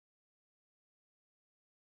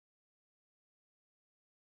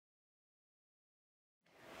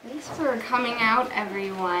Thanks for coming out,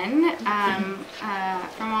 everyone.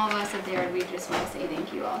 From all of us at the Yard, we just want to say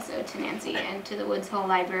thank you also to Nancy and to the Woods Hole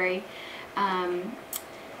Library.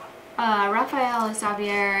 Raphael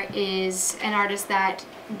Xavier is an artist that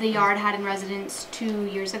the Yard had in residence 2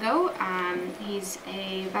 years ago. He's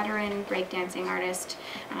a veteran breakdancing artist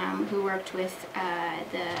who worked with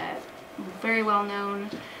the very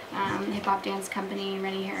well-known hip-hop dance company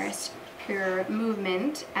Rennie Harris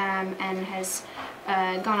Puremovement, and has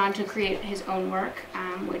gone on to create his own work,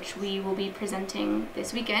 which we will be presenting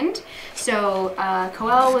this weekend. So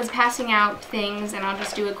Coel was passing out things, and I'll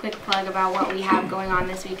just do a quick plug about what we have going on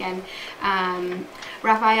this weekend.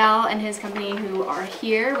 Raphael and his company, who are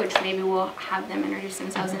here, which maybe we'll have them introduce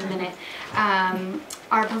themselves in a minute,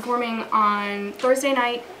 are performing on Thursday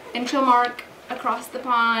night in Chilmark, across the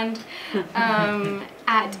pond,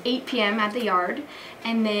 at 8 p.m. at the Yard,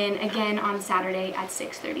 and then again on Saturday at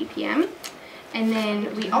 6:30 p.m. And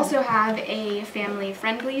then we also have a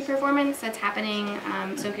family-friendly performance that's happening.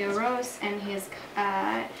 Sokyo Rose and his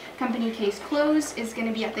company Case Closed is going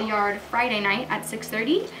to be at the Yard Friday night at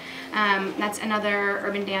 6:30. That's another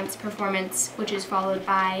urban dance performance, which is followed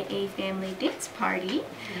by a family dance party,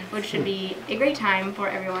 which should be a great time for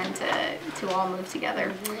everyone to all move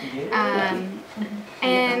together.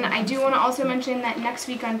 And I do want to also mention that next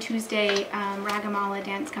week on Tuesday, Ragamala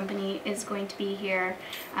Dance Company is going to be here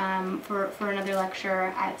for another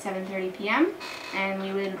lecture at 7:30 p.m. And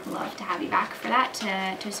we would love to have you back for that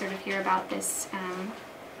to sort of hear about this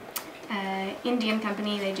Indian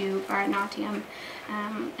company. They do Bharatanatyam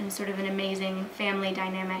and sort of an amazing family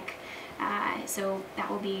dynamic. So that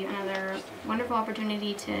will be another wonderful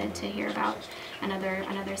opportunity to hear about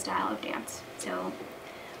another style of dance. So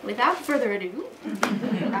without further ado,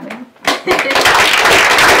 Raphael.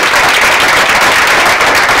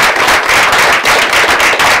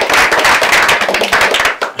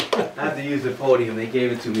 I have to use the podium. They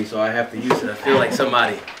gave it to me, so I have to use it. I feel like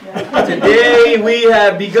somebody. Today we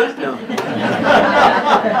have begun. No.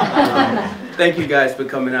 Thank you guys for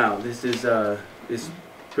coming out. This is it's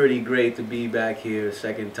pretty great to be back here a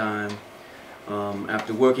second time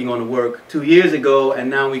after working on the work 2 years ago, and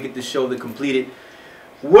now we get to show the completed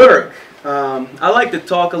work. I like to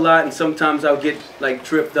talk a lot, and sometimes I'll get like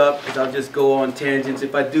tripped up because I'll just go on tangents.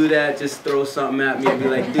 If I do that, just throw something at me and be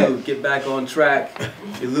like, dude, get back on track.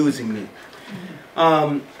 You're losing me.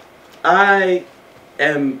 I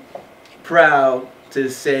am proud to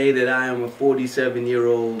say that I am a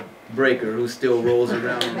 47-year-old breaker who still rolls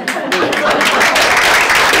around.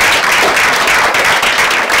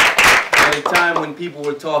 At a time when people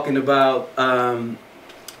were talking about,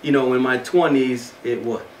 you know, in my 20s, it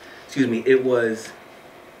was,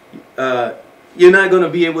 you're not going to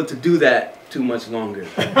be able to do that too much longer.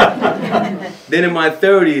 Then in my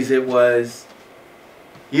 30s, it was,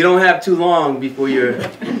 you don't have too long before you're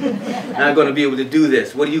not going to be able to do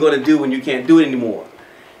this. What are you going to do when you can't do it anymore?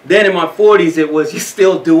 Then in my 40s, it was, you're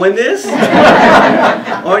still doing this?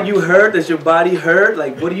 Aren't you hurt? Does your body hurt?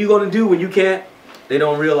 Like, what are you going to do when you can't? They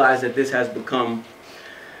don't realize that this has become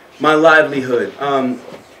my livelihood.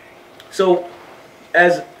 So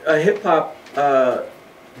as a hip-hop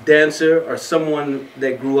dancer, or someone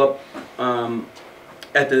that grew up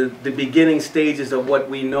at the beginning stages of what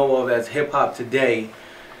we know of as hip-hop today,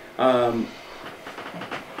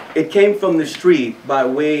 it came from the street by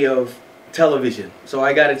way of television. So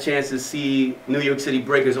I got a chance to see New York City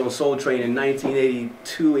Breakers on Soul Train in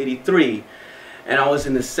 1982-83, and I was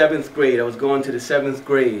in the 7th grade. I was going to the 7th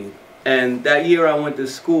grade, and that year I went to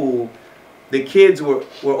school. The kids were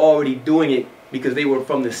already doing it because they were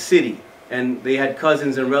from the city, and they had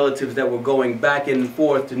cousins and relatives that were going back and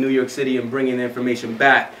forth to New York City and bringing the information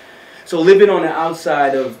back. So living on the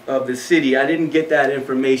outside of the city, I didn't get that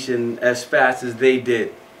information as fast as they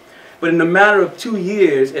did. But in a matter of 2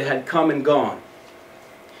 years, it had come and gone.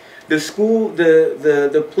 The school,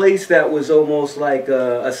 the place that was almost like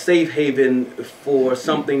a safe haven for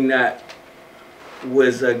something that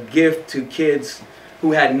was a gift to kids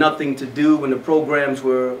who had nothing to do when the programs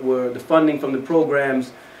the funding from the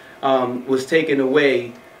programs was taken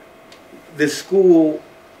away, the school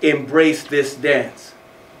embraced this dance.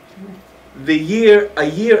 A year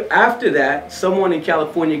after that, someone in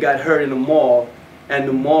California got hurt in a mall, and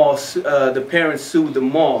the parents sued the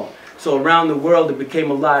mall. So around the world, it became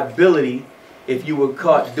a liability if you were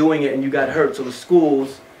caught doing it and you got hurt. So the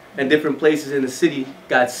schools and different places in the city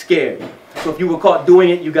got scared. So if you were caught doing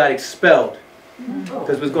it, you got expelled,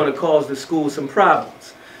 because it was going to cause the school some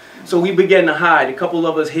problems. So we began to hide. A couple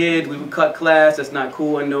of us hid. We would cut class. That's not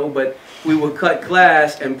cool, I know, but we would cut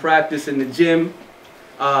class and practice in the gym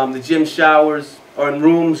showers, or in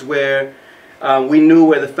rooms where We knew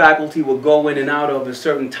where the faculty would go in and out of at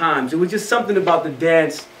certain times. It was just something about the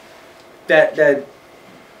dance that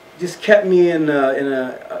just kept me in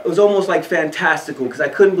it was almost like fantastical, because I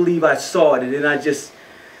couldn't believe I saw it, and then I just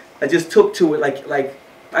took to it like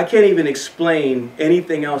I can't even explain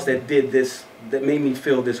anything else that did this, that made me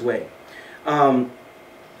feel this way.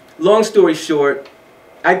 Long story short,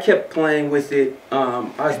 I kept playing with it. I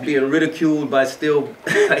was being ridiculed by still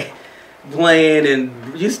playing,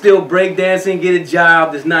 and you still break dancing, get a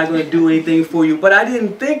job that's not going to do anything for you. But I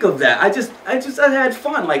didn't think of that. I had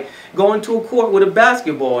fun, like going to a court with a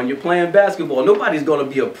basketball and you're playing basketball. Nobody's going to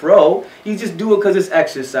be a pro. You just do it because it's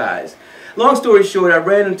exercise. Long story short, I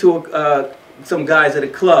ran into some guys at a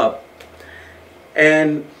club,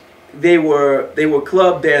 and they were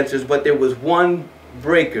club dancers, but there was one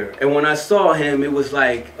breaker, and when I saw him, it was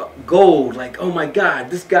like gold. Like, oh my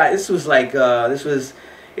God, this guy. This was like this was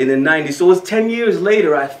in the 90s, so it was 10 years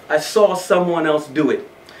later. I saw someone else do it.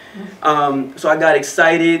 So I got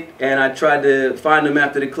excited, and I tried to find them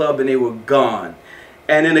after the club, and they were gone.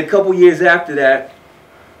 And then a couple years after that,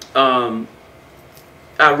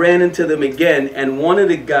 I ran into them again, and one of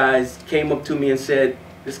the guys came up to me and said,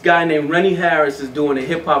 this guy named Rennie Harris is doing a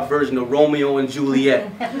hip-hop version of Romeo and Juliet.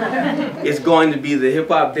 It's going to be the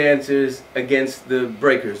hip-hop dancers against the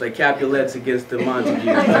breakers, like Capulets against the Montagues.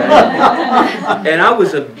 Right? And I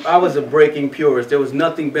was a breaking purist. There was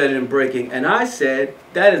nothing better than breaking. And I said,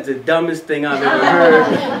 that is the dumbest thing I've ever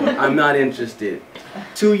heard. I'm not interested.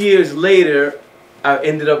 2 years later, I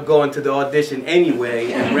ended up going to the audition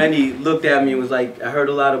anyway, and Rennie looked at me and was like, I heard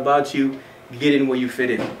a lot about you, get in where you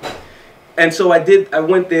fit in. And so I did. I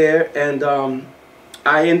went there, and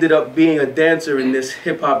I ended up being a dancer in this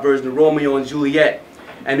hip-hop version of Romeo and Juliet.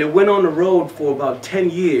 And it went on the road for about 10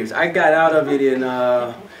 years. I got out of it in,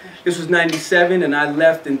 this was 97, and I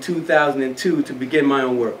left in 2002 to begin my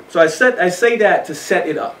own work. So I say that to set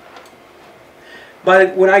it up.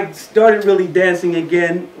 But when I started really dancing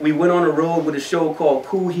again, we went on a road with a show called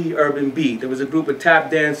Cool He Urban Beat. There was a group of tap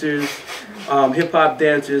dancers, hip-hop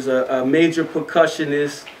dancers, a major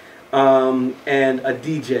percussionist, and a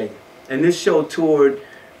DJ. And this show toured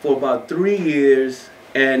for about 3 years,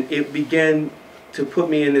 and it began to put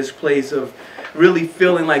me in this place of really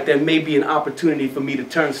feeling like there may be an opportunity for me to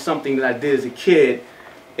turn something that I did as a kid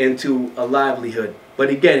into a livelihood. But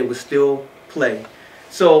again, it was still play.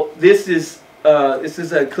 So this is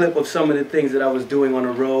a clip of some of the things that I was doing on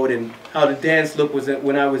the road, and how the dance look was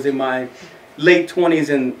when I was in my late 20s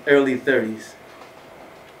and early 30s.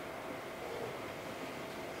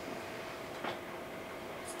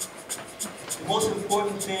 The most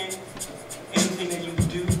important thing, anything that you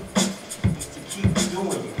do, is to keep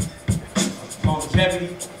doing it.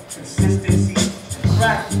 Longevity, consistency, and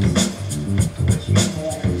practice. But you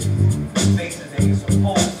move into spaces that you're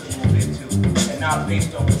supposed to move into, and not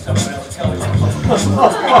based on what someone else tells you.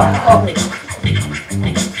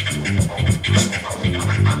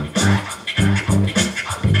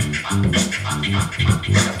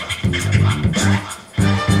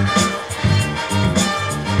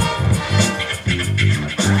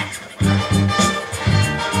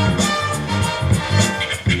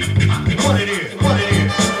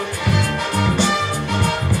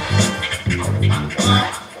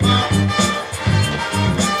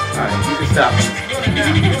 Stop.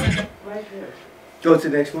 Go to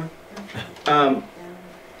the next one.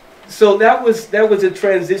 So that was a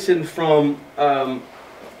transition from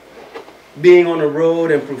being on the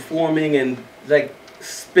road and performing and like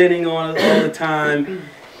spinning on it all the time,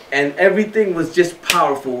 and everything was just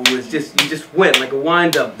powerful. It was just, you just went like a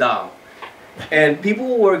wind-up doll. And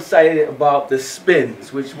people were excited about the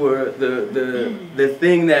spins, which were the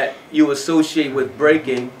thing that you associate with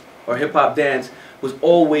breaking or hip-hop dance, was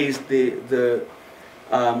always the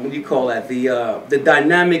what do you call that? The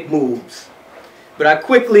dynamic moves. But I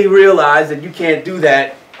quickly realized that you can't do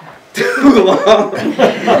that too long.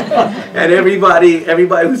 And everybody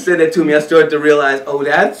who said that to me, I started to realize, oh,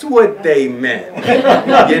 that's what they meant.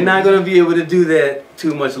 You're not going to be able to do that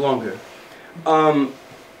too much longer.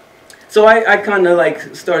 So I kind of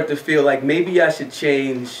like start to feel like maybe I should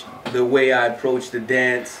change the way I approach the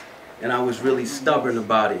dance, and I was really stubborn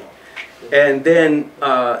about it. And then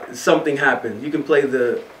something happened. You can play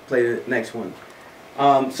the next one.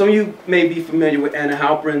 Some of you may be familiar with Anna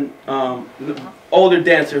Halprin, older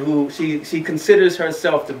dancer who she considers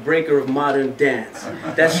herself the breaker of modern dance.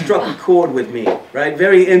 That struck a chord with me, right?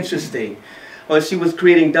 Very interesting. She was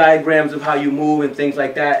creating diagrams of how you move and things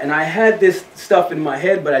like that. And I had this stuff in my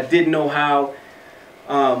head, but I didn't know how.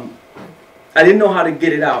 To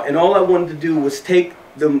get it out. And all I wanted to do was take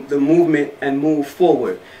the movement and move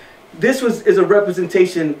forward. this is a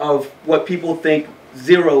representation of what people think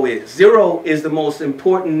 0 is. 0 is the most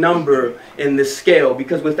important number in the scale,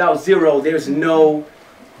 because without 0,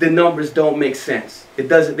 the numbers don't make sense.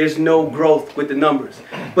 There's no growth with the numbers.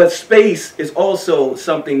 But space is also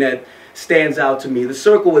something that stands out to me. The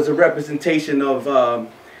circle is a representation of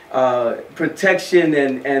protection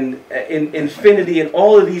and infinity, and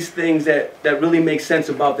all of these things that really make sense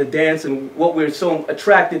about the dance and what we're so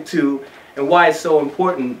attracted to and why it's so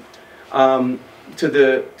important to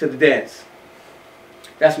the dance.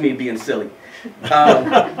 That's me being silly.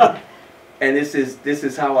 And this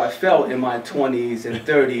is how I felt in my 20s and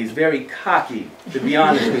 30s, very cocky, to be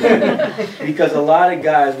honest with you. Because a lot of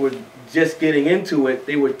guys were just getting into it.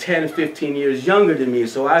 They were 10, 15 years younger than me,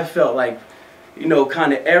 so I felt like, you know,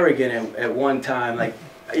 kind of arrogant at one time, like,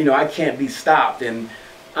 you know, I can't be stopped and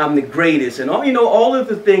I'm the greatest, and all, you know, all of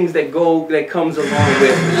the things that comes along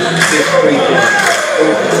with this street dance.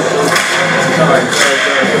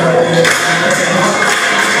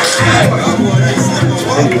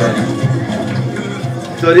 Anyway.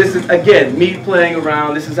 So this is, again, me playing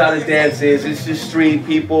around. This is how the dance is. It's just street.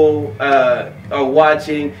 People are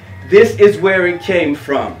watching. This is where it came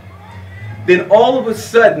from. Then all of a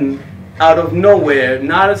sudden, out of nowhere,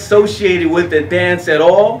 not associated with the dance at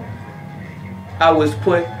all, I was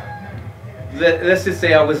put, let's just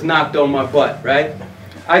say I was knocked on my butt, right?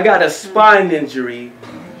 I got a spine injury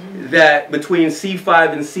that between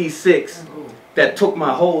C5 and C6 that took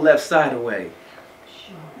my whole left side away.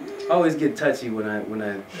 I always get touchy when I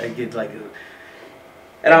get like,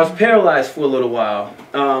 and I was paralyzed for a little while.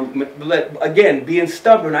 Again, being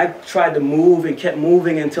stubborn, I tried to move and kept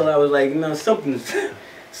moving until I was like, no,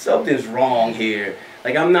 something's wrong here.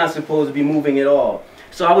 Like, I'm not supposed to be moving at all.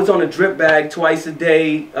 So I was on a drip bag twice a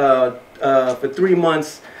day for 3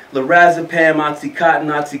 months. Lorazepam, Oxycontin,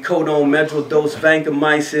 Oxycodone, Medrol-Dose,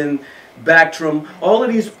 Vancomycin, Bactrim, all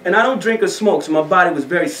of these. And I don't drink or smoke, so my body was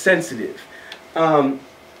very sensitive.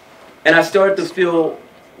 And I started to feel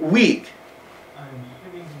weak.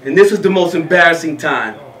 And this was the most embarrassing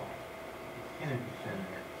time.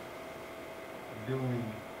 Doing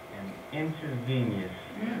an intravenous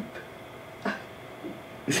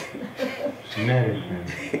medicine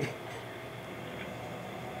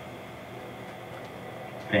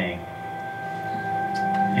thing.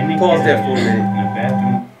 Pause there for a minute. In the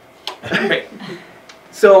bathroom.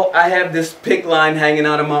 So I have this PIC line hanging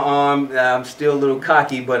out of my arm. I'm still a little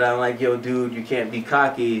cocky, but I'm like, yo, dude, you can't be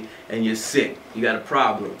cocky and you're sick. You got a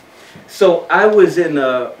problem. So I was in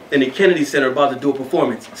the Kennedy Center about to do a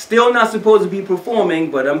performance. Still not supposed to be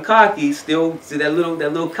performing, but I'm cocky. Still, see, that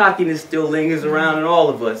little cockiness still lingers around in all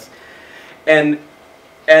of us. And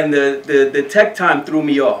the tech time threw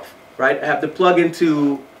me off, right? I have to plug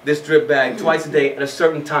into this drip bag twice a day at a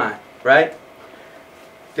certain time, right?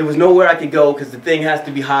 There was nowhere I could go because the thing has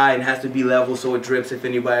to be high and has to be level so it drips, if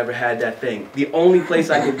anybody ever had that thing. The only place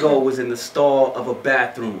I could go was in the stall of a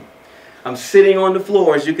bathroom. I'm sitting on the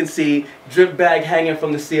floor, as you can see, drip bag hanging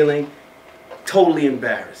from the ceiling, totally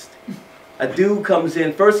embarrassed. A dude comes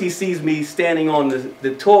in, first he sees me standing on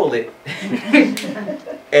the toilet,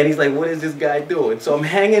 and he's like, what is this guy doing? So I'm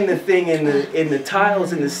hanging the thing in the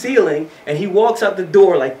tiles in the ceiling, and he walks out the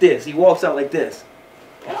door like this. He walks out like this.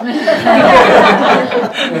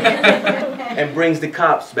 And brings the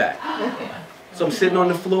cops back. So I'm sitting on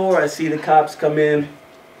the floor, I see the cops come in,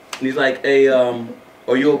 and he's like, hey,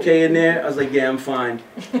 are you okay in there? I was like, yeah, I'm fine.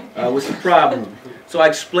 What's the problem? So I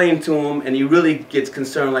explained to him, and he really gets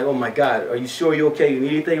concerned, like, oh my God, are you sure you're okay? You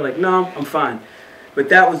need anything? Like, no, I'm fine. But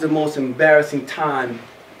that was the most embarrassing time.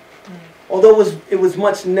 Although it was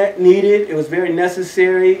much needed, it was very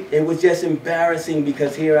necessary, it was just embarrassing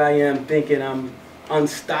because here I am thinking I'm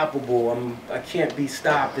unstoppable, I can't be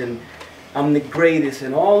stopped, and I'm the greatest,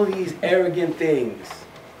 and all of these arrogant things,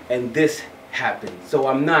 and this happened. So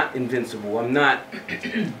I'm not invincible. I'm not.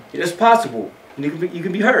 It's possible. You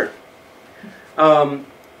can be hurt.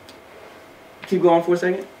 Keep going for a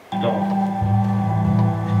second.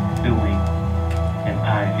 Doing an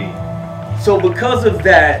IV. So because of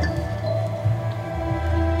that,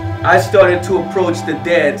 I started to approach the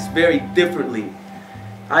dance very differently.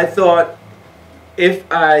 I thought, if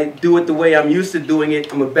I do it the way I'm used to doing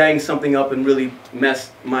it, I'm going to bang something up and really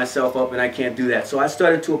mess myself up, and I can't do that. So I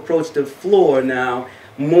started to approach the floor now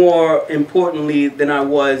more importantly than I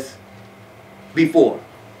was before.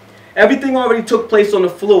 Everything already took place on the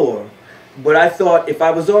floor, but I thought if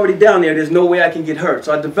I was already down there, there's no way I can get hurt.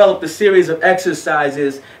 So I developed a series of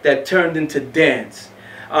exercises that turned into dance.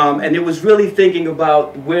 And it was really thinking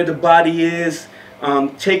about where the body is,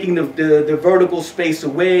 taking the vertical space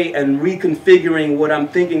away and reconfiguring what I'm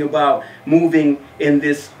thinking about moving in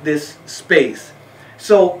this space.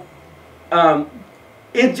 So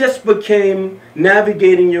it just became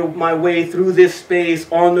navigating my way through this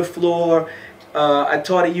space on the floor. I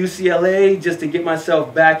taught at UCLA just to get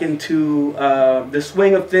myself back into the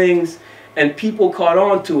swing of things, and people caught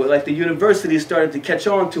on to it. Like the universities started to catch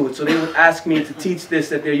on to it, so they would ask me to teach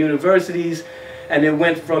this at their universities, and it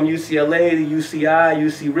went from UCLA to UCI,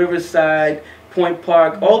 UC Riverside, Point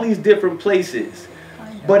Park, all these different places.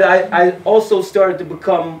 But I also started to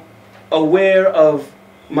become aware of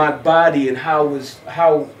my body and how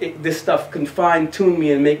this stuff can fine-tune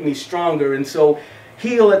me and make me stronger, and so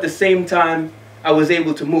heal at the same time I was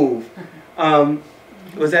able to move.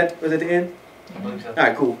 Was that the end? All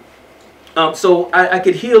right, cool. So I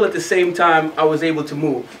could heal at the same time I was able to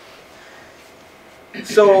move.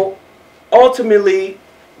 So ultimately,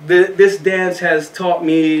 this dance has taught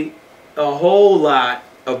me a whole lot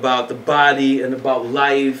about the body and about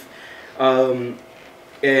life,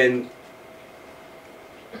 and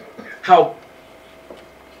how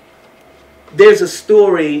there's a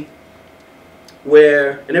story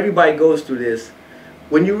where, and everybody goes through this,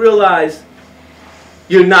 when you realize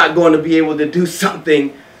you're not going to be able to do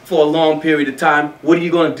something for a long period of time, what are you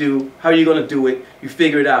going to do? How are you going to do it? You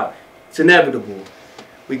figure it out. It's inevitable.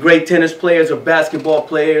 We're great tennis players or basketball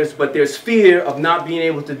players, but there's fear of not being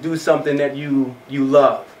able to do something that you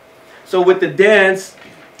love. So with the dance,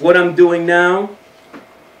 what I'm doing now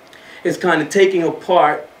is kind of taking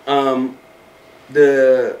apart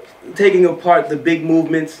the big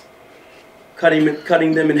movements,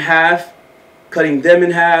 cutting them in half, cutting them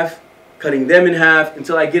in half, cutting them in half,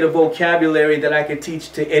 until I get a vocabulary that I can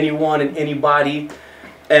teach to anyone and anybody,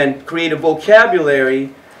 and create a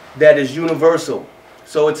vocabulary that is universal.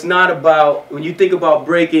 So it's not about, when you think about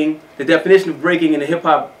breaking, the definition of breaking in the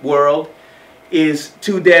hip-hop world is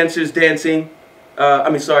two dancers dancing,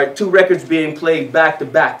 two records being played back to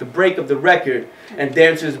back, the break of the record, and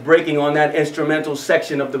dancers breaking on that instrumental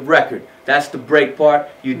section of the record. That's the break part.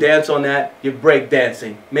 You dance on that, you're break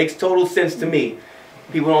dancing. Makes total sense to me.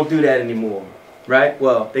 People don't do that anymore, right?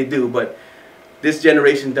 Well, they do, but this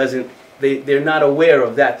generation doesn't, they're not aware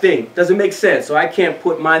of that thing. Doesn't make sense, so I can't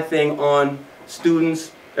put my thing on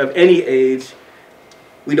students of any age.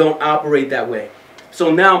 We don't operate that way.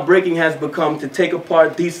 So now breaking has become to take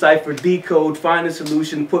apart, decipher, decode, find a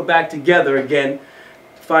solution, put back together again,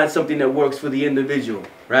 find something that works for the individual,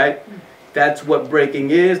 right? That's what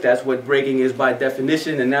breaking is. That's what breaking is by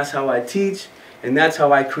definition, and that's how I teach, and that's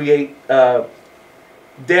how I create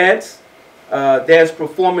dance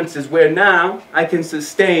performances where now I can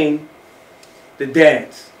sustain the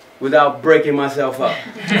dance without breaking myself up.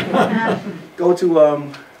 Go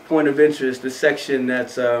to point of interest, the section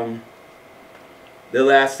that's the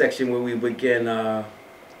last section where we begin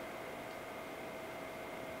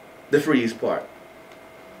the freeze part.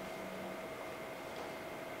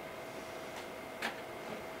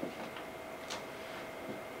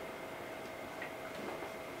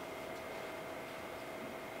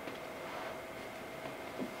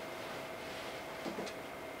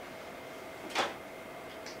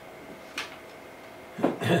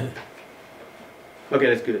 Okay,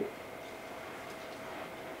 that's good.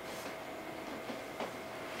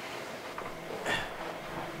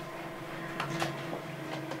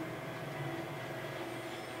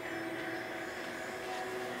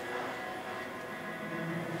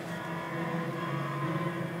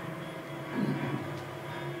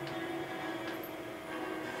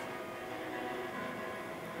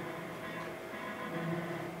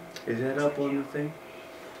 Is that up on the thing?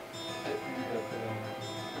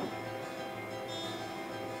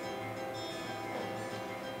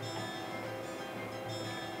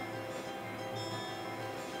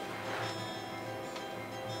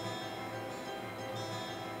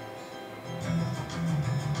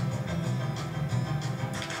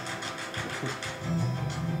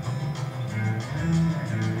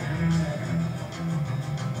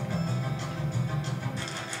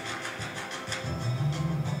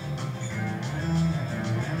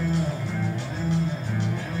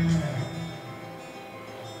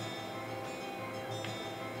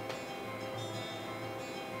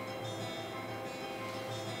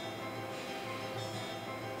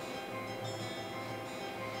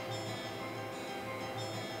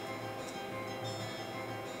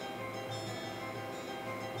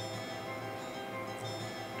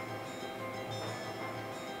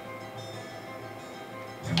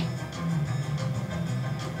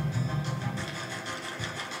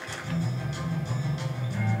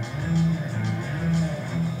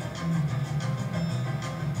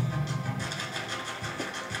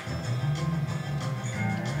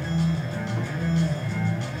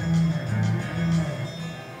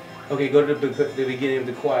 Okay, go to the beginning of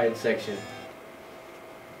the quiet section.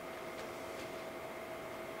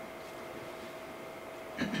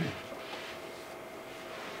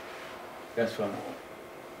 That's fine.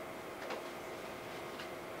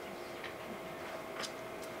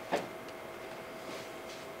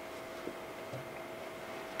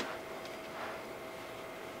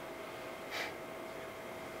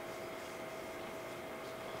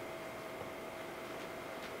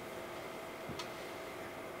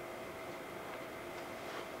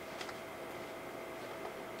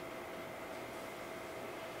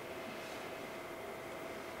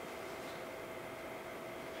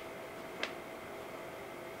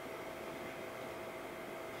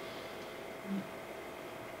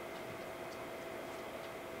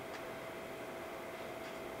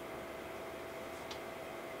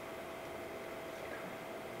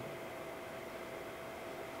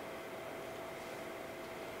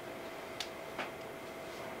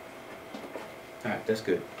 All right, that's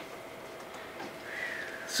good.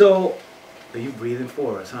 So, are you breathing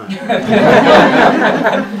for us, huh?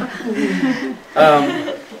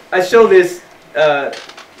 I show this, I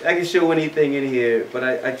can show anything in here, but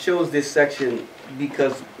I chose this section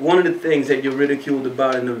because one of the things that you're ridiculed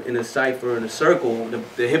about in a cipher, in a circle,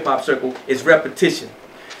 the hip-hop circle, is repetition.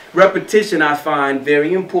 Repetition I find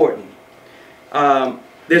very important.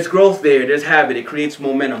 There's growth there, there's habit, it creates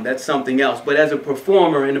momentum, that's something else. But as a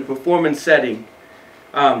performer in a performance setting,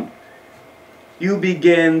 you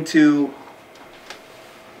begin to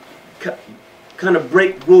kind of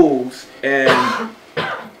break rules, and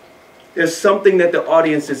there's something that the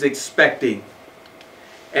audience is expecting.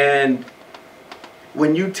 And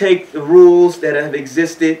when you take the rules that have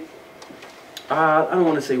existed, I don't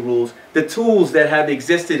want to say rules, the tools that have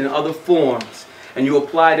existed in other forms, and you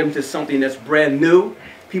apply them to something that's brand new,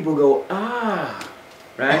 people go, ah,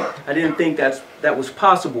 right? I didn't think that was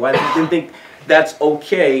possible. I didn't think that's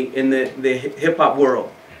okay in the hip-hop world.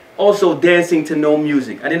 Also, dancing to no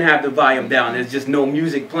music. I didn't have the volume down. There's just no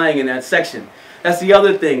music playing in that section. That's the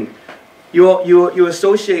other thing. You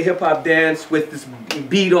associate hip-hop dance with this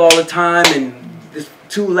beat all the time and it's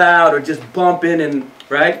too loud or just bumping, and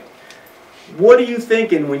right? What are you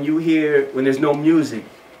thinking when there's no music,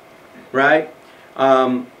 right?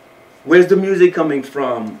 Where's the music coming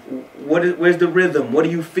from? Where's the rhythm? What are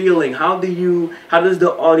you feeling? How does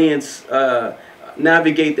the audience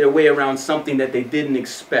navigate their way around something that they didn't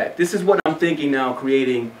expect? This is what I'm thinking now,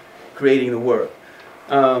 creating the work.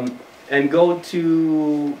 And go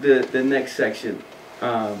to the next section.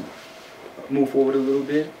 Move forward a little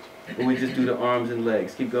bit. Or we just do the arms and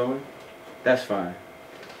legs. Keep going. That's fine.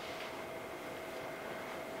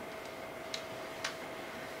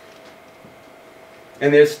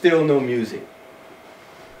 And there's still no music.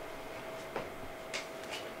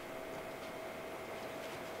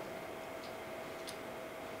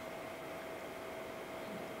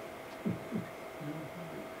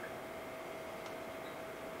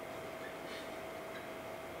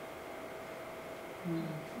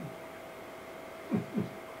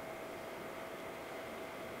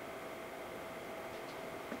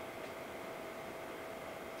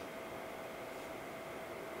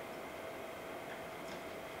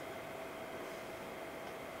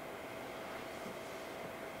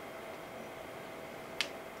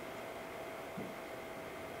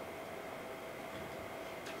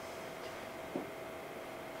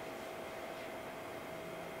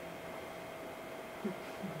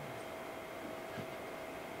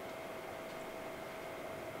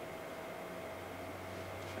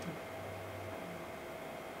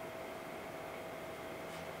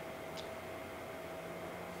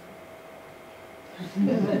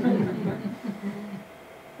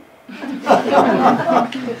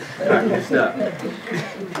 Alright, stop.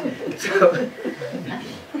 So,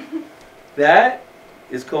 that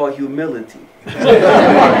is called humility.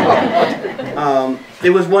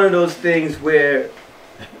 It was one of those things where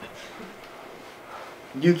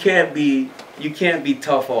you can't be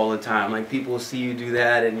tough all the time. Like, people see you do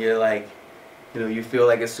that and you're like, you feel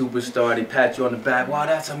like a superstar. They pat you on the back. Wow,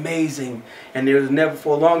 that's amazing. And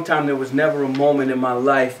for a long time, there was never a moment in my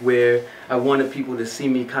life where I wanted people to see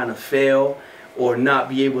me kind of fail or not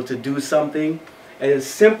be able to do something. And as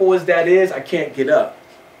simple as that is, I can't get up.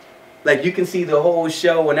 Like, you can see the whole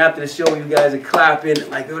show, and after the show, you guys are clapping.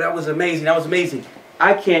 Like, oh, that was amazing. That was amazing.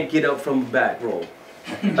 I can't get up from the back row.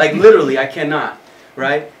 Like, literally, I cannot.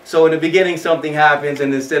 Right? So in the beginning something happens,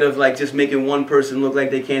 and instead of like just making one person look like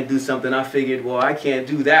they can't do something, I figured, well, I can't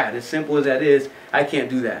do that. As simple as that is, I can't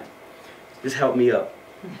do that. Just help me up.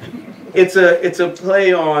 It's a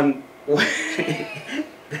play on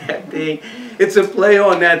that thing. It's a play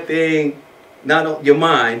on that thing not your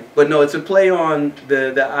mind, but no, it's a play on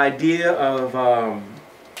the idea of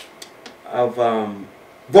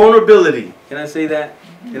vulnerability. Can I say that?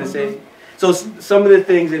 Can I say? So some of the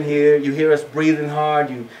things in here, you hear us breathing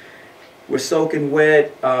hard. We're soaking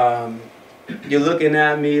wet. You're looking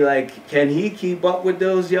at me like, can he keep up with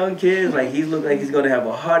those young kids? Like, he looks like he's going to have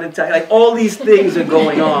a heart attack. Like, all these things are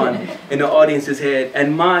going on in the audience's head,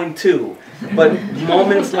 and mine too. But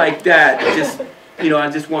moments like that, just, you know, I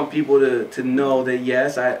just want people to know that,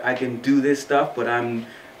 yes, I can do this stuff, but I'm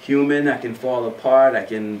human. I can fall apart. I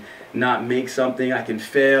can not make something. I can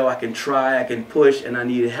fail. I can try. I can push, and I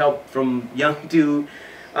need help from young dude.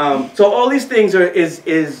 So all these things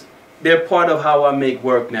they're part of how I make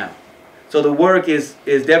work now. So the work is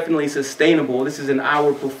definitely sustainable. This is an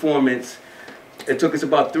hour performance. It took us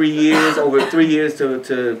about 3 years, over 3 years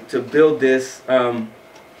to build this.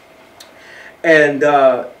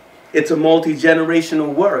 It's a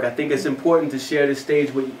multi-generational work. I think it's important to share the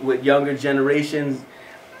stage with younger generations.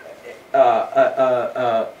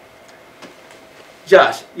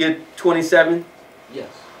 Josh, you're 27? Yes.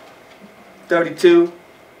 32?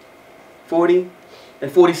 40? And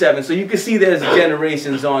 47. So you can see there's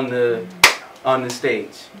generations on the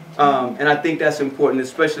stage. And I think that's important,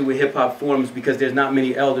 especially with hip-hop forms, because there's not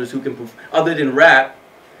many elders who can perform, other than rap,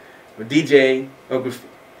 or DJ, or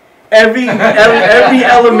every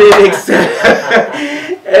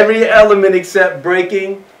element except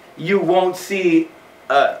breaking. You won't see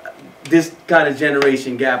this kind of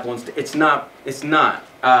generation gap on stage. It's not.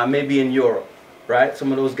 Maybe in Europe, right?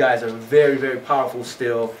 Some of those guys are very, very powerful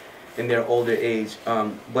still in their older age.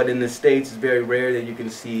 But in the States, it's very rare that you can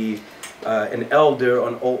see an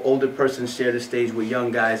older person share the stage with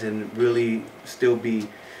young guys and really still be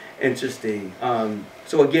interesting.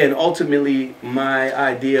 So again, ultimately, my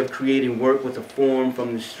idea of creating work with a form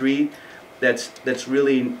from the street that's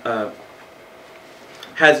really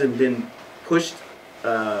hasn't been pushed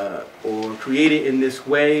or created in this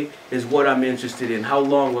way is what I'm interested in. How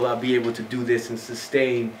long will I be able to do this and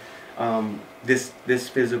sustain this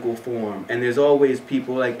physical form? And there's always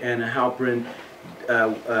people like Anna Halprin,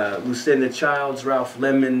 Lucinda Childs, Ralph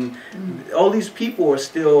Lemon. All these people are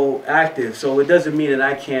still active, so it doesn't mean that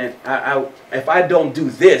I can't, if I don't do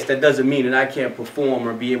this, that doesn't mean that I can't perform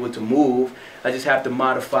or be able to move. I just have to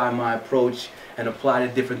modify my approach and apply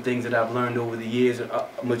the different things that I've learned over the years.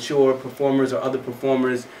 Mature performers or other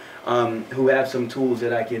performers who have some tools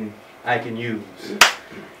that I can use.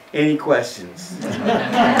 Any questions?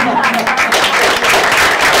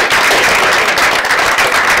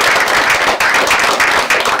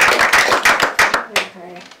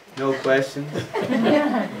 No questions?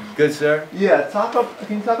 Good, sir? Yeah,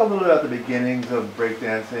 can you talk a little bit about the beginnings of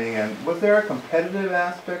breakdancing, and was there a competitive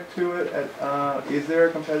aspect to it? Is there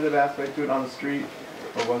a competitive aspect to it on the street,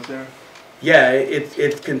 or was there? Yeah,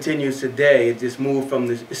 it continues today. It just moved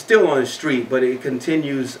from it's still on the street, but it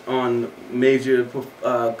continues on major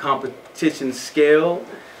competition scale.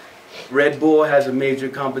 Red Bull has a major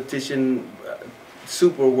competition,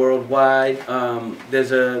 super worldwide.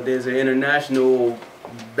 There's an international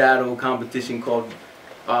battle competition called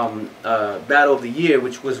Battle of the Year,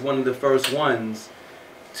 which was one of the first ones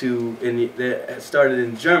that started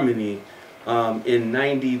in Germany in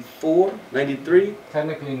 94, 93?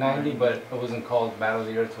 Technically 90, but it wasn't called Battle of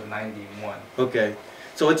the Year until 91. Okay.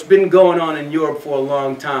 So it's been going on in Europe for a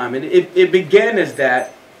long time. And it began as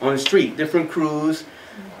that on the street. Different crews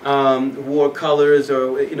wore colors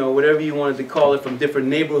or whatever you wanted to call it from different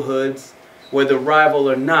neighborhoods, whether rival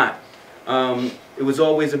or not. It was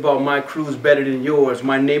always about my crew's better than yours.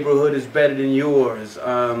 My neighborhood is better than yours.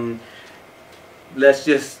 Let's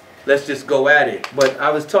just go at it. But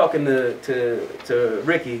I was talking to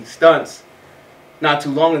Ricky Stunts not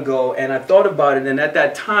too long ago, and I thought about it. And at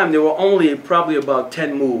that time, there were only probably about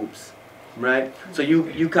 10 moves, right? So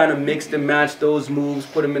you kind of mixed and matched those moves,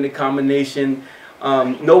 put them in a combination.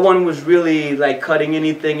 No one was really like cutting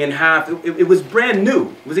anything in half. It was brand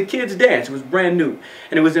new. It was a kid's dance. It was brand new.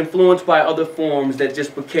 And it was influenced by other forms that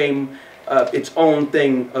just became its own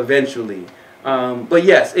thing eventually. But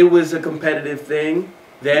yes, it was a competitive thing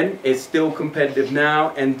then. It's still competitive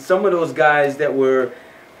now. And some of those guys that were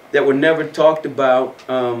never talked about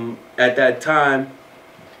at that time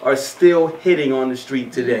are still hitting on the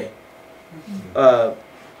street today.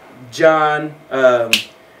 John,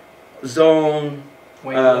 Zone,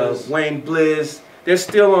 Wayne Bliss, they're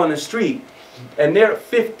still on the street. And they're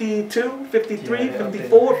 52, 53,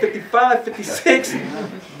 54, 55, 56.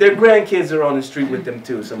 Their grandkids are on the street with them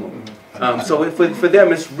too, some of them. So for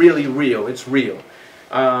them, it's really real. It's real.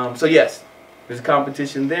 So yes, there's a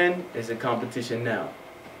competition then, there's a competition now.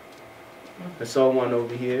 I saw one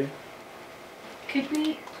over here. Could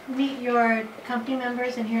we meet your company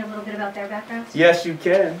members and hear a little bit about their backgrounds? Yes, you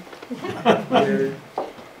can.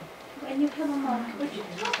 When you come along, would you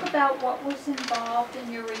talk about what was involved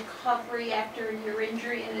in your recovery after your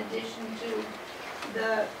injury, in addition to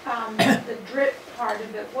the drip part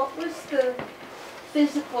of it? What was the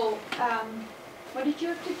physical? What did you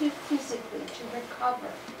have to do physically to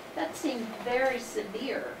recover? That seemed very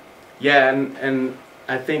severe. Yeah, and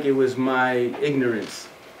I think it was my ignorance.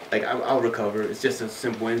 Like, I'll recover. It's just a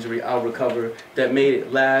simple injury. I'll recover. That made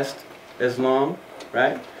it last as long,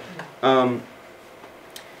 right?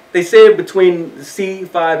 They say between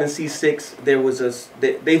C5 and C6, there was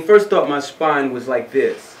they first thought my spine was like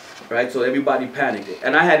this, right? So everybody panicked.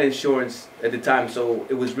 And I had insurance at the time, so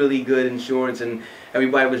it was really good insurance, and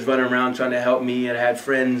everybody was running around trying to help me, and I had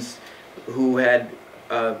friends who had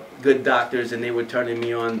good doctors, and they were turning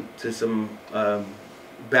me on to some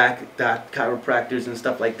chiropractors and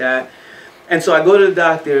stuff like that. And so I go to the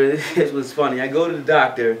doctor. It was funny. I go to the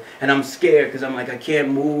doctor, and I'm scared because I'm like, I can't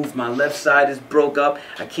move. My left side is broke up.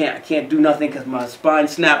 I can't do nothing because my spine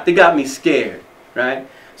snapped. They got me scared, right?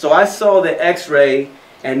 So I saw the X-ray,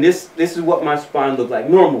 and this is what my spine looked like,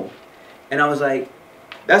 normal. And I was like,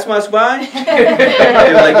 that's my spine?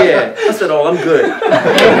 They were like, yeah. I said, oh, I'm good.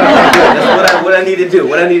 That's what I need to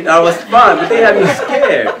do. I was fine, but they had me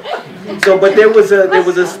scared. So, but there was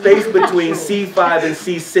a space between C5 and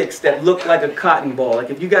C6 that looked like a cotton ball.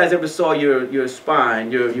 Like if you guys ever saw your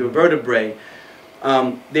spine, your vertebrae,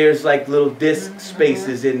 there's like little disc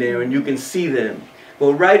spaces in there, and you can see them.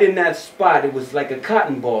 But right in that spot, it was like a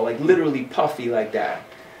cotton ball, like literally puffy like that.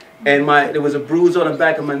 And there was a bruise on the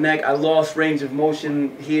back of my neck. I lost range of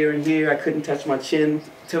motion here and here. I couldn't touch my chin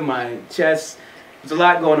to my chest. There's a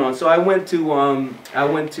lot going on. So I went to a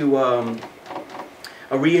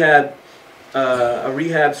rehab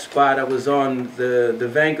spot. I was on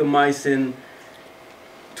the vancomycin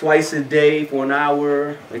twice a day for an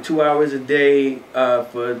hour, like 2 hours a day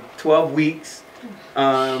for 12 weeks.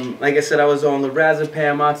 Like I said, I was on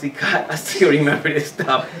lorazepam, oxycontin. I still remember this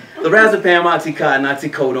stuff. Lorazepam, oxycontin,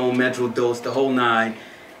 oxycodone, metrodose, the whole nine.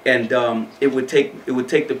 And it would take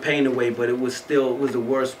the pain away, but it was the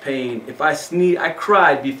worst pain. If I sneezed, I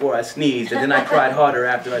cried before I sneezed, and then I cried harder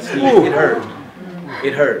after I sneezed. It hurt.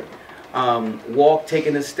 It hurt.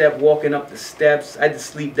 Walking up the steps. I had to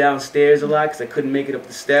sleep downstairs a lot because I couldn't make it up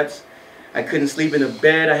the steps. I couldn't sleep in a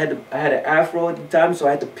bed. I had an afro at the time, so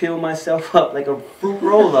I had to peel myself up like a fruit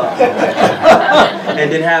roll-up. And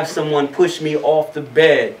then have someone push me off the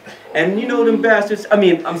bed. And you know them bastards,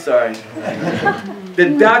 I'm sorry.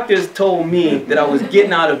 The doctors told me that I was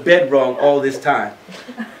getting out of bed wrong all this time.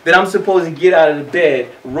 That I'm supposed to get out of the bed,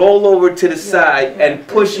 roll over to the side, and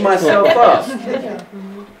push myself up.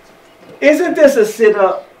 Isn't this a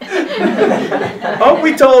sit-up? Aren't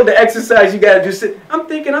we told the exercise you gotta do sit? I'm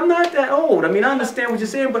thinking I'm not that old. I understand what you're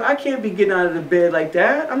saying, but I can't be getting out of the bed like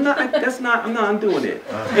that. I'm doing it.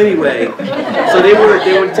 Anyway, so they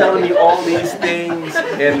were telling me all these things,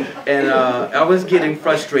 and I was getting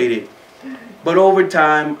frustrated. But over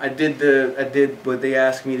time, I did what they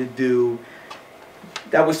asked me to do.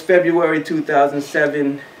 That was February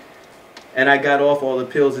 2007, and I got off all the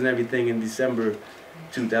pills and everything in December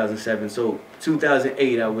 2007. So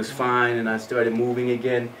 2008 I was fine, and I started moving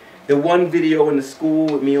again. The one video in the school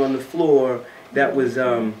with me on the floor, that was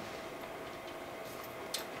the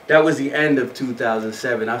end of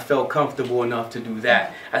 2007. I felt comfortable enough to do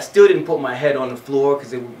that. I still didn't put my head on the floor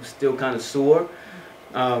because it was still kind of sore.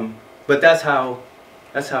 But that's how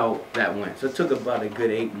that went. So it took about a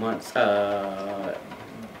good 8 months,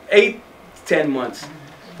 8-10 months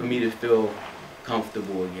for me to feel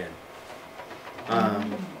comfortable again.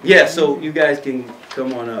 Yeah, so you guys can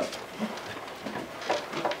come on up.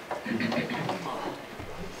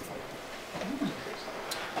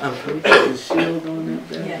 I'm pretty sure the shield on that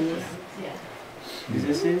back there. Yeah. Is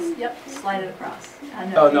this it? Yep, slide it across.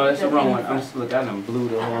 Oh no, that's the wrong one. I done blew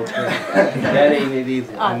the whole thing. That ain't it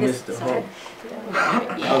either. I missed the whole.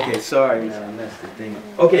 Okay, sorry man, I messed the thing up.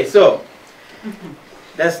 Okay, so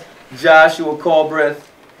that's Joshua Callbreath.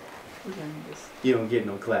 You don't get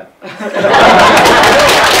no clap.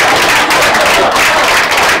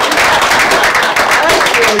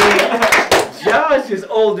 Actually, Josh is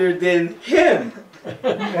older than him.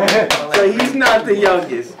 So he's not the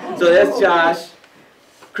youngest. So that's Josh.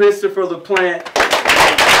 Christopher LaPlante.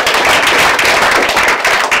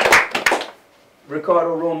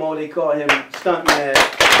 Ricardo Romo, they call him Stuntman.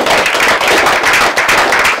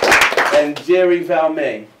 And Jerry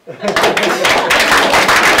Valmay.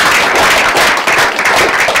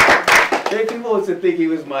 People used to think he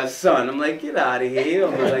was my son. I'm like, get out of here.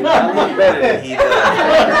 I'm like, I look better than he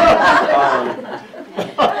does.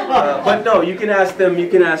 But no, you can ask them. You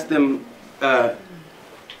can ask them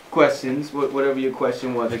questions. Whatever your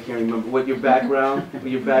question was, I can't remember. What your background?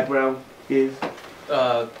 What your background is?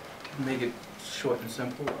 Make it short and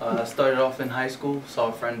simple. I started off in high school. Saw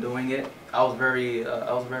a friend doing it. I was a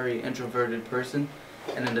very introverted person,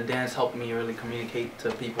 and then the dance helped me really communicate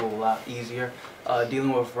to people a lot easier.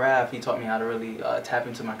 Dealing with Raph, he taught me how to really tap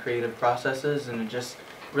into my creative processes and just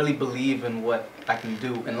really believe in what I can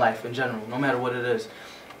do in life in general, no matter what it is.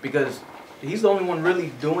 Because he's the only one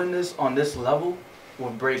really doing this on this level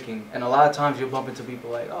with breaking. And a lot of times you'll bump into people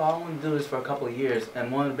like, oh, I want to do this for a couple of years.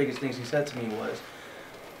 And one of the biggest things he said to me was,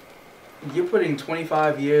 you're putting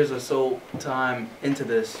 25 years or so time into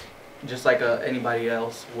this, just like anybody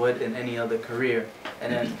else would in any other career.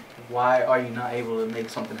 And then why are you not able to make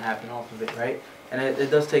something happen off of it, right? And it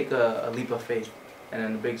does take a leap of faith. And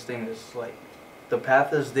then the biggest thing is like, the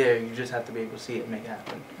path is there, you just have to be able to see it and make it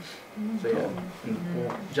happen. So yeah, and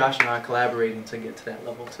Josh and I are collaborating to get to that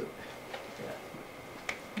level too. Yeah.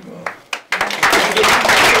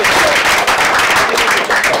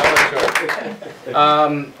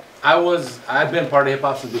 I've been part of hip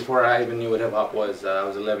hop since before I even knew what hip hop was. I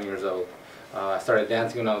was 11 years old. I started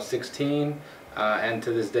dancing when I was 16, and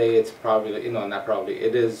to this day, it's probably,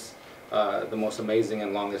 it is the most amazing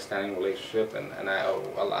and longest standing relationship, and I owe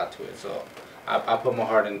a lot to it. So I put my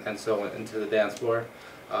heart and soul into the dance floor,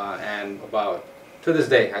 and to this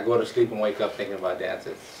day, I go to sleep and wake up thinking about dance.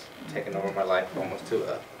 It's taken over my life almost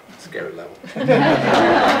to a scary level.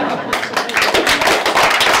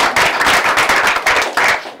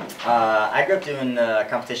 I grew up doing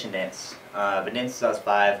competition dance. Been dancing since I was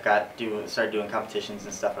 5. Started doing competitions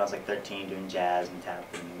and stuff when I was like 13, doing jazz and tap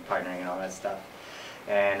and partnering and all that stuff.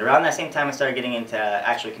 And around that same time, I started getting into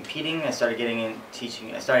actually competing. I started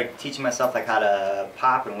teaching myself like how to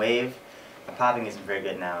pop and wave. My popping isn't very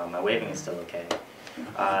good now. My waving is still okay.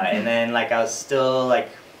 And then like I was still like,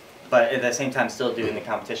 but at the same time still doing the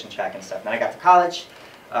competition track and stuff. Then I got to college,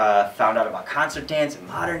 found out about concert dance and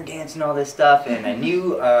modern dance and all this stuff, and I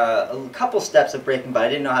knew a couple steps of breaking, but I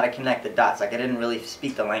didn't know how to connect the dots. Like I didn't really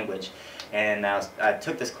speak the language. And I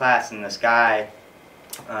took this class, and this guy,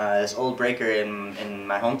 this old breaker in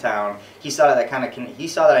my hometown, he saw that he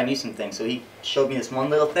saw that I knew some things, so he showed me this one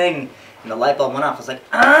little thing, and the light bulb went off. I was like,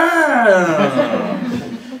 ah!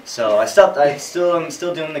 So I'm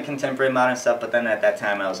still doing the contemporary modern stuff, but then at that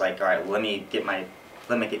time I was like, all right, well, let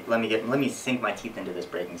me sink my teeth into this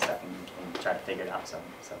breaking stuff and try to figure it out. So.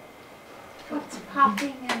 What's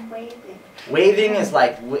popping and waving? Waving is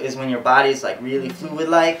when your body's like really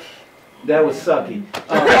fluid-like. That was sucky.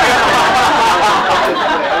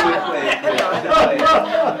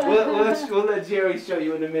 We'll let Jerry show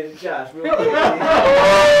you in a minute, Josh. Real quick.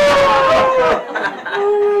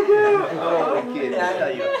 Oh, my goodness. Yeah, I know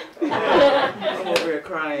you. I'm over here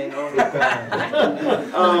crying. Oh my god.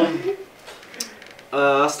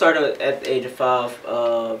 I started at the age of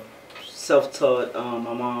 5, self-taught.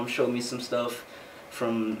 My mom showed me some stuff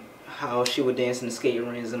from how she would dance in the skating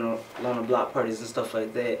rings and along the block parties and stuff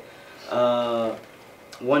like that.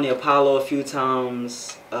 Won the Apollo a few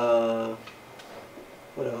times.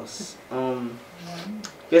 What else?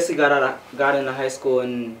 Basically got into high school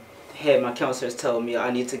and had my counselors tell me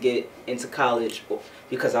I need to get into college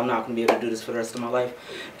because I'm not going to be able to do this for the rest of my life.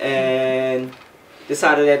 And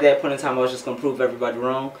decided at that point in time I was just going to prove everybody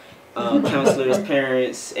wrong. Counselors,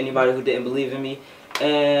 parents, anybody who didn't believe in me.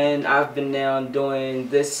 And I've been now doing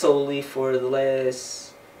this solely for the last...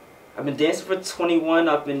 I've been dancing for 21.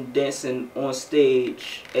 I've been dancing on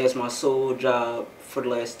stage as my sole job for the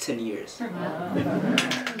last 10 years. And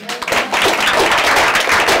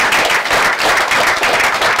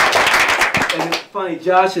it's funny,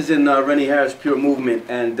 Josh is in Rennie Harris Puremovement,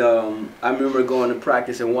 and I remember going to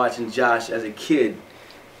practice and watching Josh as a kid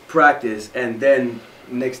practice, and then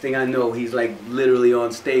next thing I know, he's like literally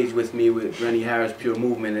on stage with me with Rennie Harris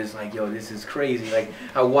Puremovement. It's like, yo, this is crazy. Like,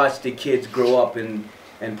 I watched the kids grow up and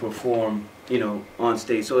perform, you know, on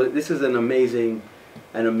stage. So this is an amazing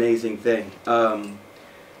thing.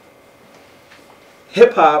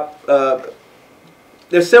 Hip hop,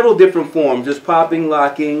 there's several different forms. There's popping,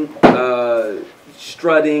 locking,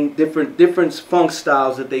 strutting, different funk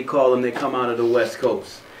styles that they call them. They come out of the West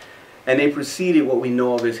Coast, and they preceded what we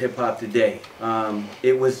know of as hip hop today.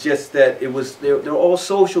 It was just that they're all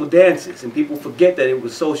social dances, and people forget that it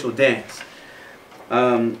was social dance.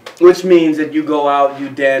 Which means that you go out, you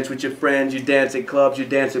dance with your friends, you dance at clubs, you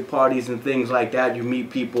dance at parties and things like that. You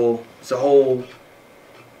meet people. It's a whole,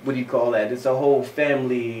 what do you call that? It's a whole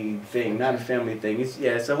family thing, not a family thing.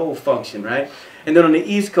 It's a whole function, right? And then on the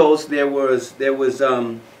East Coast, there was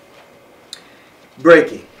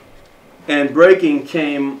breaking. And breaking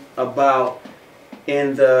came about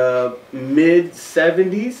in the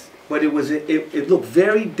mid-70s, but it looked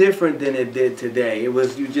very different than it did today. It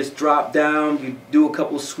was, you just drop down, you do a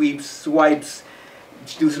couple sweeps, swipes,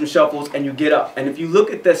 do some shuffles, and you get up. And if you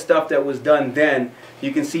look at the stuff that was done then,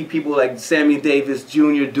 you can see people like Sammy Davis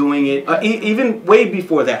Jr. doing it, even way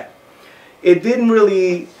before that. It didn't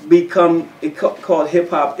really become called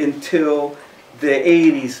hip-hop until the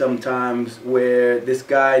 80s sometimes, where this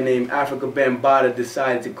guy named Africa Bambaataa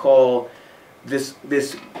decided to call this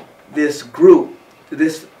group,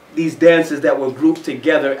 these dances that were grouped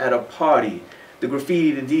together at a party, the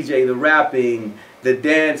graffiti, the DJ, the rapping, the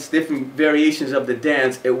dance, different variations of the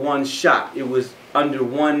dance at one shot. It was under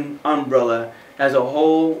one umbrella. As a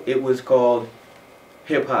whole, it was called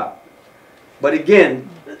hip-hop. But again,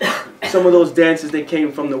 some of those dances that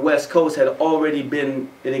came from the West Coast had already been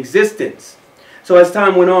in existence. So as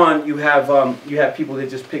time went on, you have people that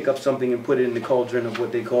just pick up something and put it in the cauldron of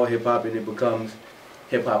what they call hip-hop, and it becomes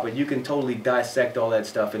hip-hop. But you can totally dissect all that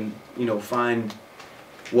stuff and, you know, find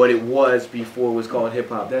what it was before it was called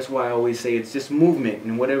hip-hop. That's why I always say it's just movement,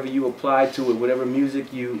 and whatever you apply to it, whatever music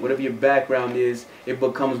whatever your background is, it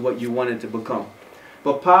becomes what you want it to become.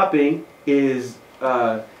 But popping is,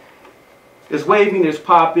 there's waving, there's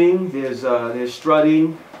popping, there's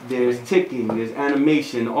strutting, there's ticking, there's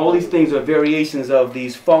animation. All these things are variations of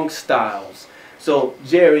these funk styles. So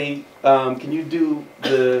Jerry, can you do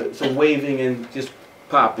some waving and just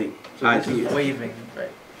popping? So this is waving, right?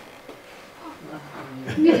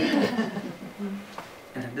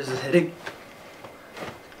 And this is hitting.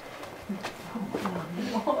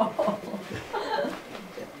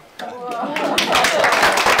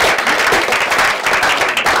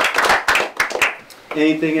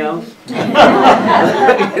 Anything else?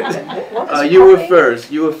 You were first.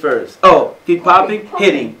 You were first. Oh, keep popping,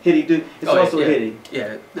 hitting. Dude. It's also hitting.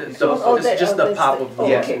 Yeah. So it's just the pop of the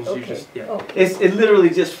muscles. You just, It's literally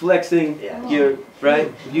just flexing your right.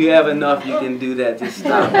 If you have enough, you can do that. Just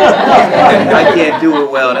stop. I can't do it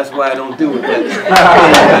well. That's why I don't do it. But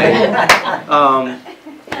anyway,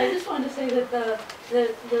 I just wanted to say that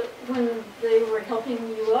when they were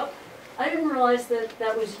helping you up, I didn't realize that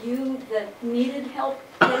that was you that needed help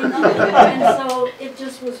getting up, and so it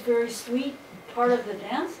just was very sweet part of the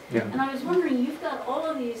dance. Yeah. And I was wondering, you've got all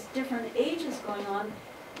of these different ages going on.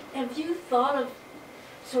 Have you thought of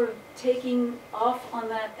sort of taking off on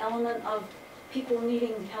that element of people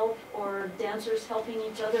needing help or dancers helping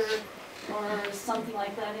each other or something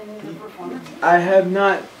like that in the performance? I have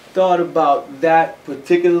not thought about that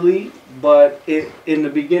particularly, but in the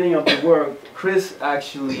beginning of the work, Chris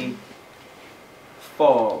actually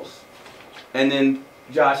falls, and then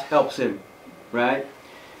Josh helps him, right?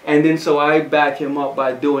 And then so I back him up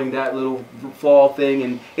by doing that little fall thing,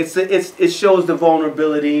 and it shows the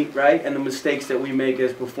vulnerability, right, and the mistakes that we make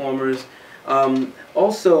as performers.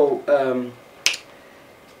 Also,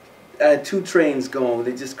 I had two trains going;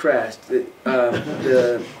 they just crashed.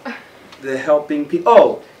 The helping people.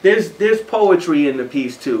 Oh, there's poetry in the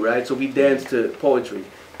piece too, right? So we dance to poetry,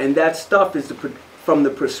 and that stuff is from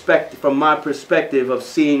my perspective of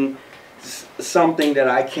seeing something that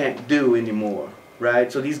I can't do anymore,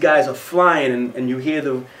 right? So these guys are flying, and you hear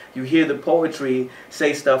the poetry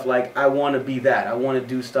say stuff like, I want to be that, I want to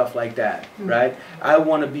do stuff like that, right? I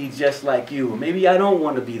want to be just like you, or maybe I don't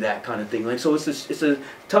want to be that kind of thing. Like, so it's a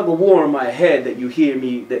tug of war in my head that you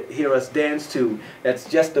hear us dance to. That's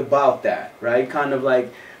just about that, right? Kind of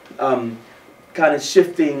like kind of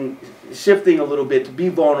shifting a little bit to be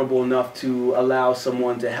vulnerable enough to allow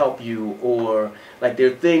someone to help you, or like there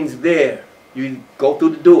are things there. You go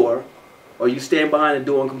through the door, or you stand behind the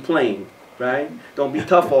door and complain, right? Don't be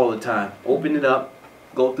tough all the time. Open it up,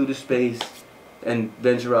 go through the space, and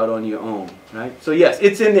venture out on your own, right? So yes,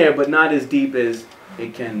 it's in there, but not as deep as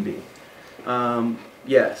it can be.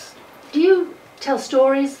 Yes. Do you tell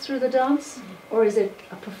stories through the dance, or is it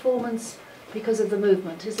a performance because of the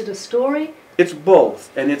movement? Is it a story? It's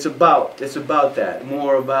both, and it's about that.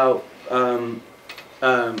 More about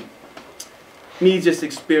me just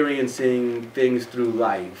experiencing things through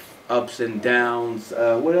life, ups and downs.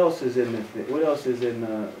 What else is in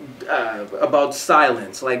about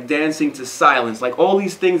silence, like dancing to silence, like all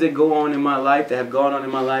these things that go on in my life, that have gone on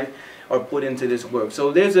in my life, are put into this work.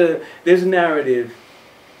 So there's a narrative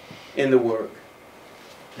in the work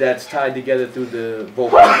that's tied together through the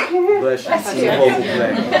vocal, bless you, through the vocal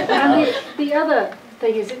play. And the other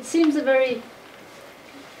thing is, it seems a very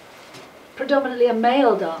predominantly a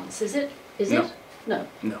male dance. Is it? Is No. it? No.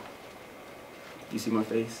 No. You see my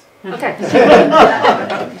face? Okay.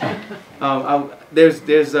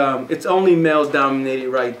 It's only male dominated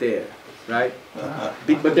right there, right?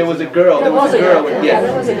 But there was a girl. There was a girl. Yeah,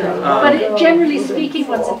 there was a girl. But generally speaking,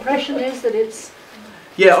 one's impression is that it's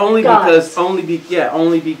only guys. only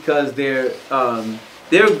because there are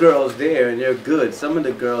girls there and they're good. Some of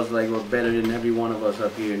the girls like were better than every one of us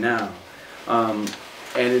up here now, and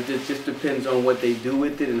it just depends on what they do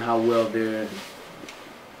with it and how well they're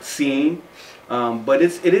seen. But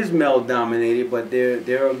it is male dominated, but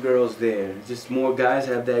there are girls there. Just more guys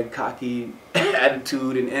have that cocky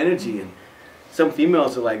attitude and energy, and some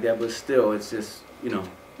females are like that. But still, it's just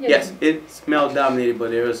yes, it's male dominated,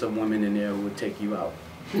 but there are some women in there who would take you out.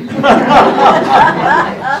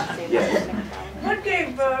 Yes. What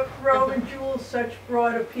gave Rome and Jules such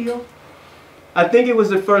broad appeal? I think it was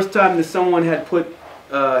the first time that someone had put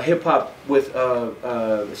hip hop with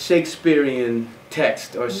Shakespearean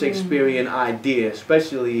text or Shakespearean idea,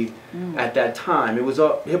 especially at that time. It was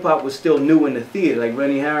hip hop was still new in the theater. Like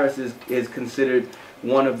Rennie Harris is considered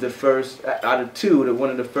one of the first out of two, one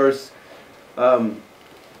of the first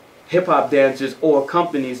hip hop dancers or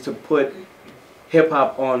companies to put hip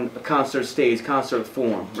hop on a concert stage, concert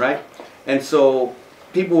form, right? And so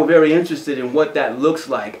people were very interested in what that looks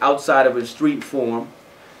like outside of a street form.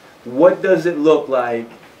 What does it look like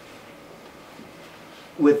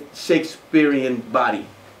with Shakespearean body?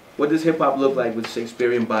 What does hip-hop look like with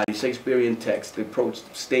Shakespearean body, Shakespearean text, the approach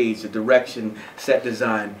to stage, the direction, set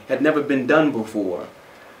design? Had never been done before.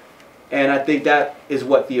 And I think that is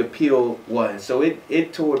what the appeal was. So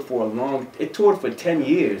it toured for 10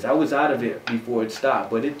 years. I was out of it before it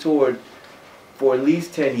stopped, but it toured for at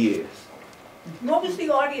least 10 years. What was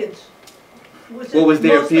the audience? Was What was it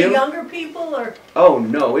their mostly appeal? younger people or? Oh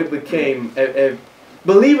no, it became,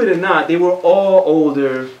 believe it or not, they were all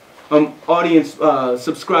older audience,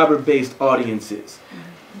 subscriber-based audiences.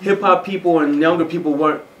 Hip-hop people and younger people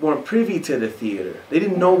weren't privy to the theater. They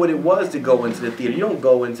didn't know what it was to go into the theater. You don't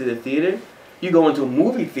go into the theater. You go into a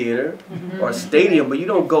movie theater or a stadium, but you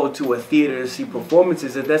don't go to a theater to see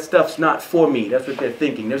performances. That stuff's not for me. That's what they're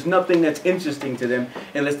thinking. There's nothing that's interesting to them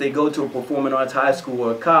unless they go to a performing arts high school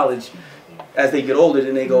or a college. As they get older,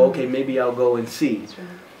 then they go, okay, maybe I'll go and see.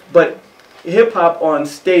 But hip-hop on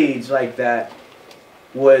stage like that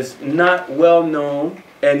was not well known,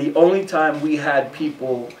 and the only time we had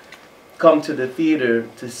people come to the theater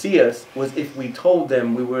to see us was if we told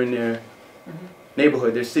them we were in their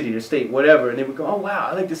neighborhood, their city, their state, whatever, and they would go, oh wow,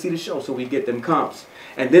 I like to see the show, so we get them comps.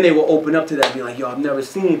 And then they will open up to that and be like, yo, I've never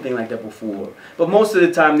seen anything like that before. But most of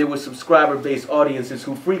the time there were subscriber-based audiences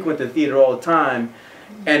who frequent the theater all the time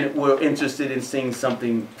and were interested in seeing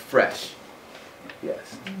something fresh.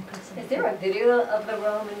 Yes. Is there a video of the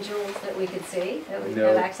Rome and Jules that we could see, that we No.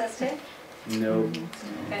 have access to? No.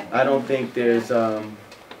 Okay. I don't think there's,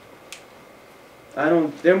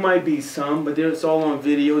 there might be some, but it's all on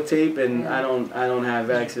videotape, and I don't have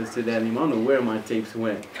access to that anymore. I don't know where my tapes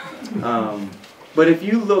went. But if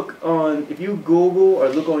you if you Google or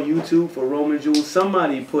look on YouTube for Rome and Jules,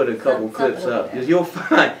 somebody put a couple clips up. You'll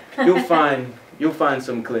find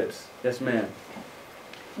some clips. Yes, ma'am.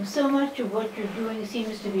 So much of what you're doing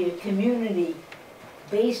seems to be a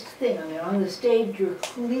community-based thing. I mean, on the stage, you're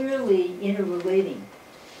clearly interrelating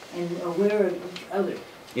and aware of each other.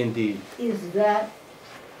 Indeed. Is that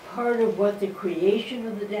part of what the creation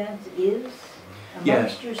of the dance is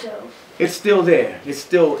amongst yourselves? It's still there. It's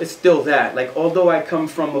still that. Like, although I come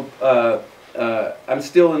from I'm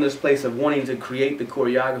still in this place of wanting to create the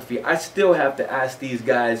choreography, I still have to ask these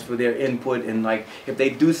guys for their input, and like, if they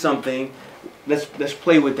do something, let's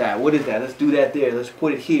play with that. What is that? Let's do that there. Let's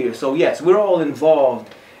put it here. So yes, we're all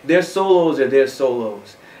involved. Their solos are their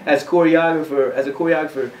solos. As a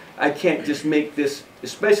choreographer, I can't just make this,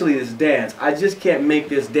 especially this dance, I just can't make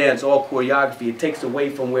this dance all choreography. It takes away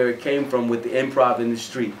from where it came from with the improv in the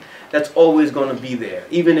street. That's always going to be there.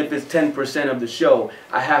 Even if it's 10% of the show,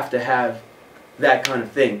 I have to have that kind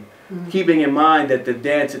of thing. Keeping in mind that the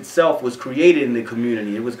dance itself was created in the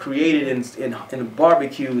community. It was created in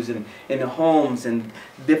barbecues and in the homes and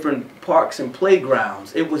different parks and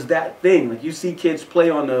playgrounds. It was that thing. Like, you see kids play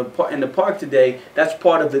in the park today, that's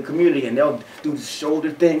part of the community, and they'll do the shoulder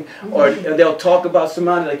thing, or they'll talk about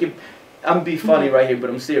somebody like, I'm be funny right here,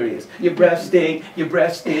 but I'm serious. Your breath stink,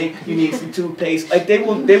 you need some toothpaste. Like, they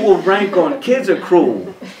will rank on, kids are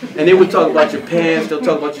cruel. And they will talk about your pants, they'll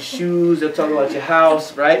talk about your shoes, they'll talk about your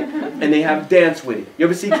house, right? And they have dance with it. You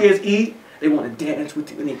ever see kids eat? They want to dance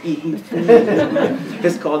with you when they're eating food.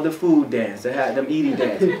 It's called the food dance, they have them eating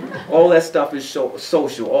dance. All that stuff is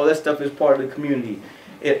social, all that stuff is part of the community.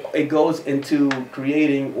 It goes into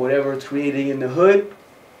creating whatever it's creating in the hood,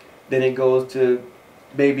 then it goes to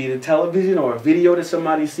maybe the television or a video that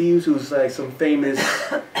somebody sees who's like some famous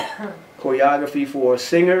choreography for a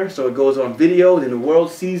singer, so it goes on video, then the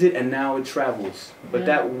world sees it, and now it travels. But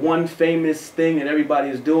that one famous thing that everybody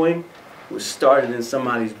is doing was started in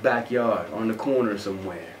somebody's backyard, on the corner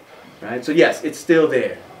somewhere, right? So yes, it's still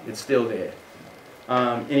there. It's still there.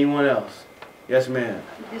 Anyone else? Yes, ma'am.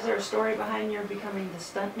 Is there a story behind your becoming the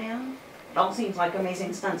stunt man? It all seems like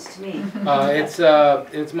amazing stunts to me.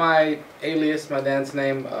 It's my alias, my dance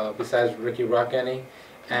name, besides Ricky Rockany.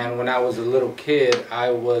 And when I was a little kid, I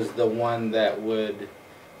was the one that would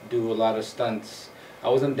do a lot of stunts. I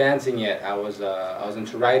wasn't dancing yet. I was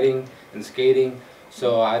into riding and skating.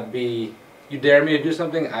 So I'd be, you dare me to do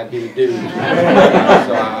something, I'd be the dude.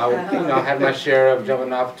 So I would, you know, had my share of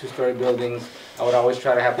jumping off two-story buildings. I would always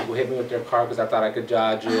try to have people hit me with their car because I thought I could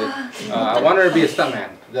dodge it. I wanted to be a stuntman.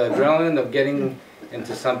 The adrenaline of getting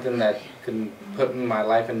into something that can put my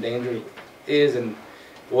life in danger is and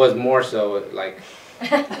was more so like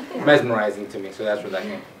mesmerizing to me. So that's where that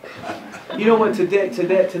came from. You know what? To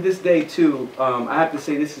this day too, I have to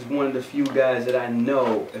say this is one of the few guys that I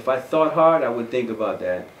know. If I thought hard, I would think about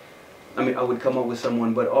that. I mean, I would come up with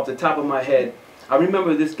someone, but off the top of my head, I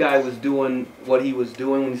remember this guy was doing what he was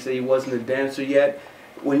doing when he said he wasn't a dancer yet.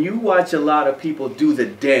 When you watch a lot of people do the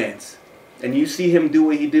dance, and you see him do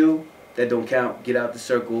what he do, that don't count. Get out the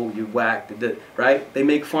circle, you whack, right? They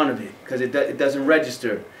make fun of it because it doesn't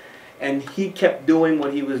register. And he kept doing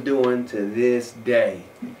what he was doing to this day.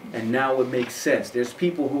 And now it makes sense. There's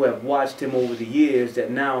people who have watched him over the years that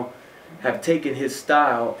now have taken his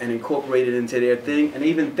style and incorporated it into their thing, and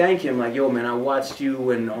even thank him like, yo man, I watched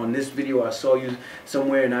you and on this video I saw you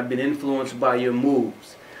somewhere and I've been influenced by your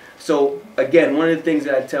moves. So again, one of the things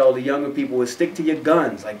that I tell the younger people is stick to your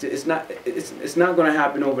guns. Like it's not going to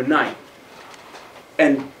happen overnight.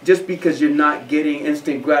 And just because you're not getting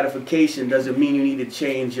instant gratification doesn't mean you need to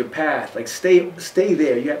change your path. Like stay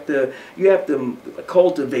there. You have to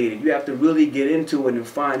cultivate it. You have to really get into it and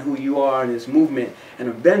find who you are in this movement. And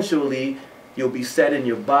eventually, you'll be set in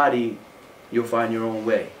your body. You'll find your own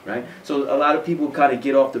way, right? So a lot of people kind of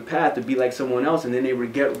get off the path to be like someone else, and then they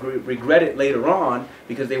regret it later on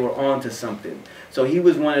because they were on to something. So he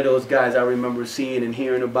was one of those guys I remember seeing and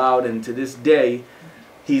hearing about, and to this day,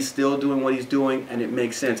 he's still doing what he's doing, and it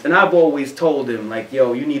makes sense. And I've always told him, like,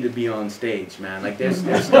 yo, you need to be on stage, man. Like, there's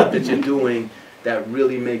stuff that you're doing that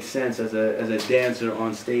really makes sense as a dancer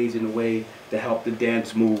on stage in a way to help the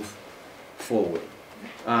dance move forward.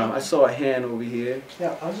 I saw a hand over here.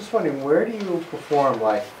 Yeah, I was just wondering, where do you perform,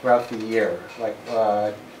 like, throughout the year? Like,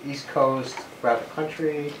 East Coast, throughout the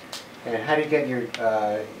country? And how do you get your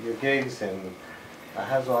gigs, and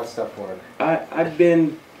how does all that stuff work? I've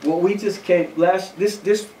been... Well, we just came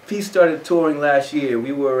this piece started touring last year.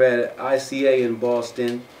 We were at ICA in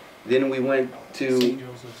Boston. Then we went to St.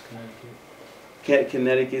 Joseph's,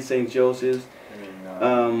 Connecticut, St. Joseph's.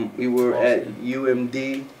 We were at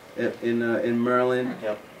UMD in Maryland.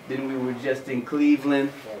 Yep. Then we were just in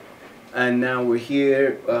Cleveland. And now we're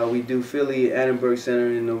here. We do Philly, Annenberg Center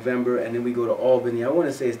in November, and then we go to Albany. I want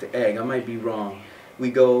to say it's the Egg. I might be wrong. We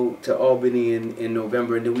go to Albany in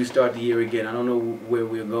November, and then we start the year again. I don't know where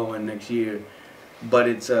we're going next year, but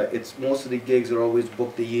it's most of the gigs are always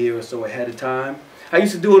booked a year or so ahead of time. I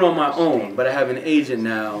used to do it on my own, but I have an agent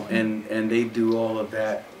now, and they do all of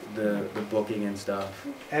that, the booking and stuff.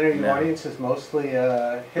 And are your audiences mostly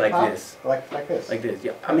hip hop? Like this. Like this? Like this,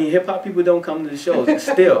 yeah. I mean, hip hop people don't come to the shows.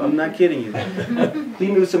 Still, I'm not kidding you. We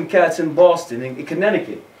knew some cats in Boston, in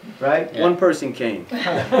Connecticut, right? Yeah. One person came,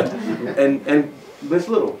 and Miss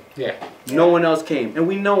Little. Yeah. No one else came, and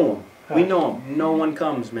we know him. We know him. No one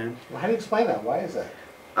comes, man. Well, how do you explain that? Why is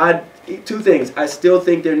that? Two things. I still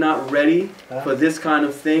think they're not ready for this kind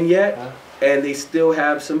of thing yet, and they still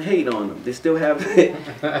have some hate on them. They still have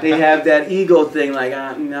they have that ego thing, like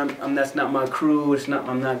that's not my crew.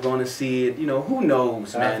 I'm not going to see it. You know, who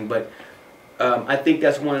knows, man? But I think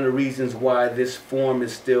that's one of the reasons why this form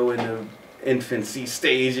is still in the infancy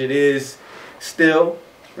stage. It is still.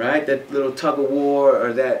 Right, that little tug of war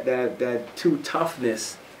or that too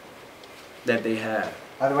toughness that they have.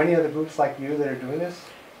 Are there any other groups like you that are doing this?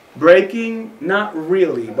 Breaking, not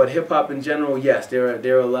really, but hip hop in general, yes.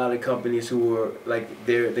 There are a lot of companies who are like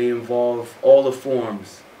they involve all the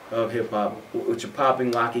forms of hip hop, which are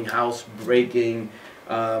popping, locking, house, breaking,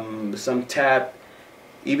 some tap,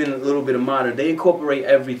 even a little bit of modern. They incorporate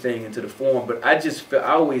everything into the form. But I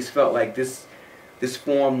always felt like this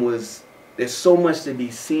form was. There's so much to be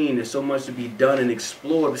seen. There's so much to be done and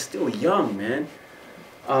explored. It's still young, man.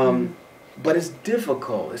 But it's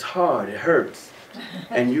difficult. It's hard. It hurts.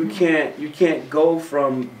 And you can't go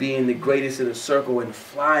from being the greatest in a circle and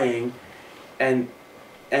flying, and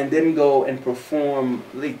then go and perform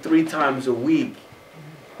like 3 times a week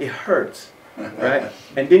it hurts, right?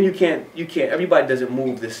 And then you can't, everybody doesn't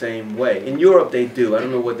move the same way. In Europe they do, I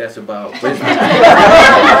don't know what that's about. But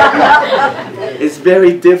it's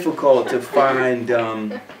very difficult to find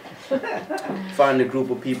a group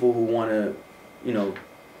of people who want to, you know,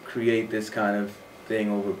 create this kind of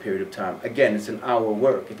thing over a period of time. Again, it's an hour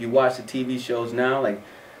work. If you watch the TV shows now, like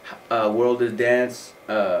World of Dance,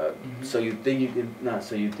 So You Think You Can, not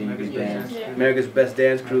So You Think You Can Dance, America's Best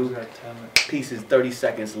Dance Crew, piece is 30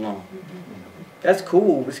 seconds long. That's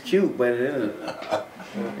cool, it's cute, but and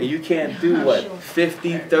you can't do what,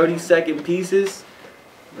 50, 30-second pieces,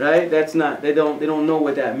 right? That's not, they don't know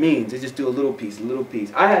what that means. They just do a little piece, a little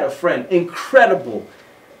piece. I had a friend, incredible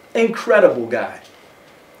guy,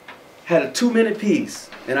 had a 2-minute piece,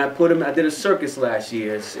 and I did a circus last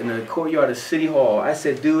year in the courtyard of City Hall. I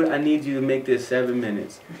said, dude, I need you to make this 7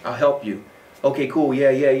 minutes. I'll help you. Okay, cool, yeah.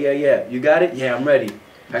 You got it? Yeah, I'm ready.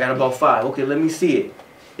 I got about 5. Okay, let me see it.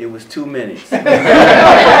 It was 2 minutes. Right?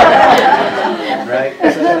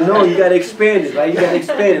 So, no, you gotta expand it, right? You gotta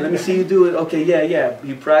expand it. Let me see you do it. Okay, yeah.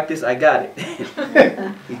 You practice, I got it.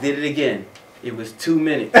 He did it again. It was 2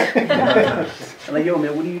 minutes. I'm like, yo,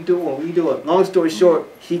 man, what are you doing? What are you doing? Long story short,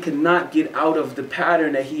 he could not get out of the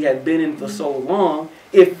pattern that he had been in for so long.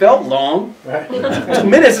 It felt long. 2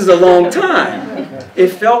 minutes is a long time. It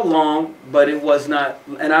felt long, but it was not.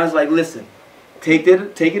 And I was like, listen, take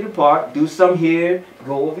it apart, do some here,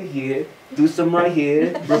 go over here, do some right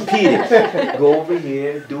here, repeat it. Go over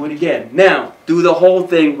here, do it again. Now, do the whole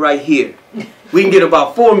thing right here. We can get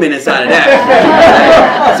about 4 minutes out of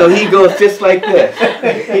that. So he goes just like this.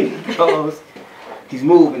 He goes, he's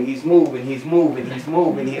moving, he's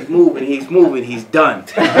done.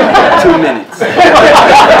 2 minutes.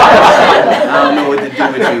 I don't know what to do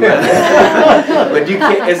with you. But you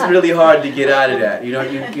can't, it's really hard to get out of that. You know,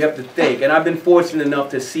 you have to think. And I've been fortunate enough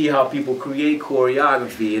to see how people create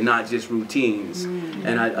choreography and not just routines.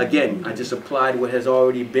 And I just applied what has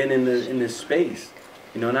already been in this space.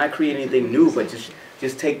 You know, not create anything new, but just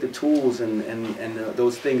take the tools and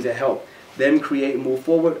those things that help them create and move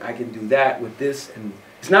forward. I can do that with this, and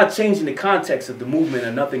it's not changing the context of the movement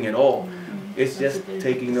or nothing at all. It's just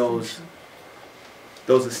taking those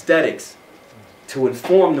aesthetics to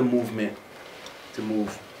inform the movement to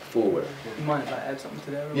move forward. You mind if I add something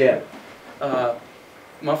to that? Yeah.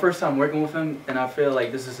 My first time working with him, and I feel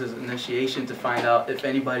like this is his initiation to find out if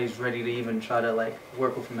anybody's ready to even try to like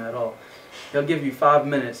work with him at all. He'll give you 5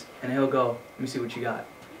 minutes, and he'll go, let me see what you got.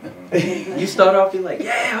 You start off, you're like,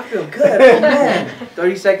 yeah, I feel good, oh man.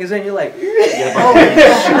 30 seconds in, you're like, oh,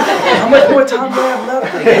 how much more time do I have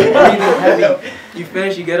left? Like, you're breathing heavy. You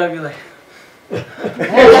finish, you get up, you're like,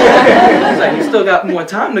 it's like, you still got more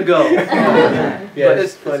time to go. Yeah, but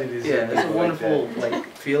it's funny to see. Yeah, it's a wonderful like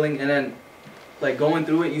feeling, and then like going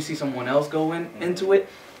through it, you see someone else go into it,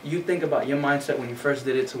 you think about your mindset when you first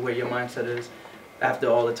did it to where your mindset is after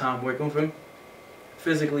all the time working with him.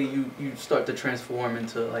 Physically, you start to transform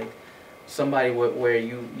into like somebody where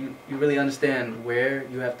you really understand where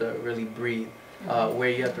you have to really breathe, where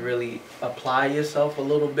you have to really apply yourself a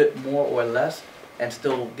little bit more or less, and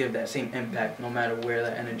still give that same impact no matter where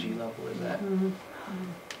the energy level is at.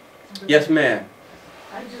 Yes, ma'am.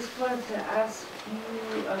 I just wanted to ask you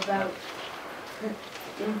about the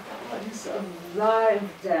importance of live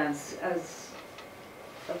dance as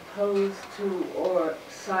opposed to or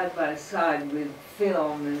side by side with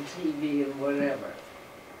film and TV and whatever.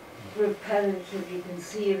 Repetitive, you can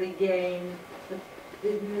see it again, but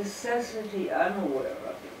the necessity, I'm aware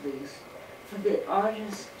of at least, for the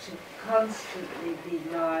artist to constantly be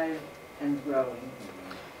live and growing.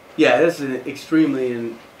 Yeah, that's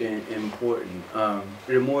extremely important.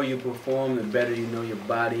 The more you perform, the better you know your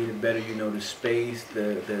body, the better you know the space,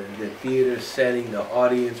 the theater setting, the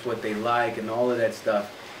audience, what they like, and all of that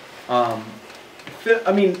stuff. I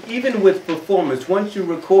mean, even with performance, once you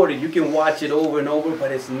record it, you can watch it over and over,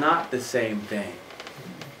 but it's not the same thing.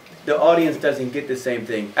 The audience doesn't get the same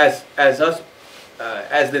thing. As us,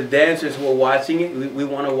 as the dancers who are watching it, we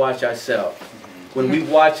want to watch ourselves. When we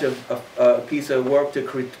watch a piece of work to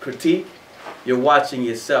critique, you're watching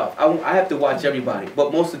yourself. I have to watch everybody,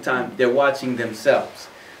 but most of the time they're watching themselves.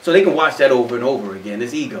 So they can watch that over and over again.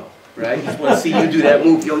 It's ego, right? You just want to see you do that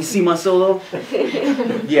move. Yo, you see my solo?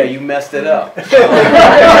 Yeah, you messed it up.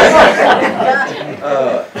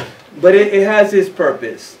 But it has its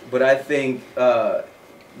purpose. But I think the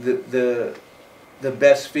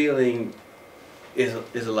best feeling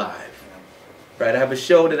is alive. Right, I have a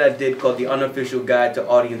show that I did called The Unofficial Guide to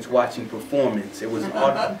Audience Watching Performance. It was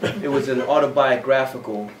an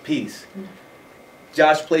autobiographical piece.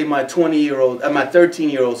 Josh played my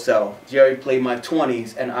 13-year-old self. Jerry played my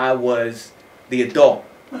 20s, and I was the adult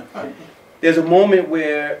there's a moment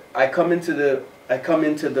where I come into the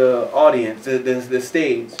audience, the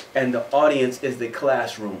stage, and the audience is the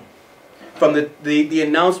classroom. From the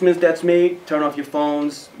announcements that's made, turn off your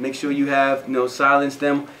phones, make sure you have, silence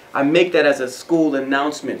them. I make that as a school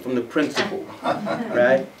announcement from the principal,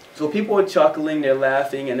 right? So people are chuckling, they're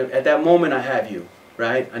laughing, and at that moment I have you,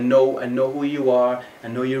 right? I know who you are, I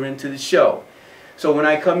know you're into the show. So when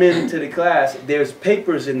I come into the class, there's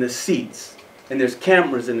papers in the seats, and there's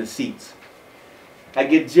cameras in the seats. I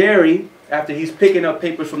get Jerry, after he's picking up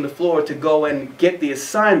papers from the floor, to go and get the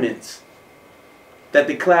assignments that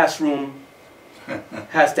the classroom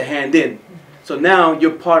has to hand in. So now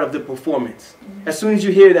you're part of the performance. As soon as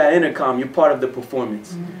you hear that intercom, you're part of the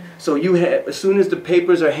performance. So as soon as the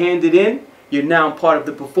papers are handed in, you're now part of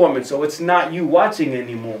the performance. So it's not you watching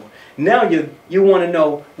anymore. Now you want to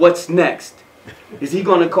know what's next. Is he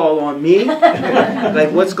going to call on me?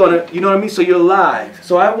 Like what's going to, you know what I mean? So you're live.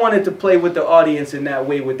 So I wanted to play with the audience in that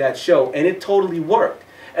way with that show, and it totally worked.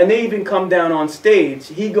 And they even come down on stage.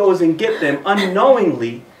 He goes and get them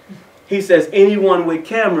unknowingly. He says, anyone with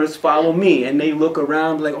cameras, follow me. And they look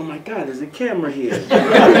around like, oh my God, there's a camera here.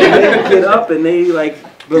 And they get up and they like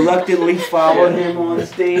reluctantly follow him on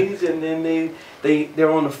stage. And then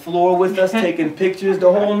they're on the floor with us taking pictures,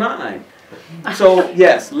 the whole nine. So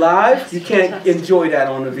yes, live, you can't enjoy that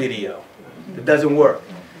on a video. It doesn't work.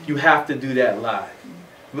 You have to do that live.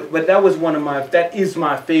 But that was that is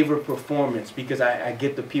my favorite performance, because I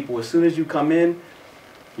get the people, as soon as you come in,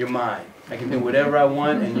 you're mine. I can do whatever I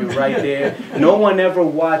want and you're right there. No one ever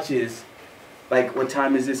watches, like, what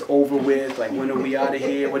time is this over with? Like, when are we out of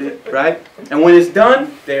here? Right? And when it's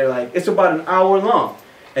done, they're like, it's about an hour long.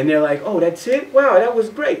 And they're like, oh, that's it? Wow, that was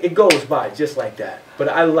great. It goes by just like that. But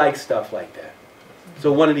I like stuff like that.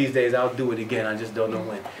 So one of these days I'll do it again. I just don't know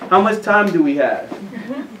when. How much time do we have?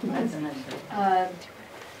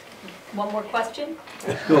 One more question?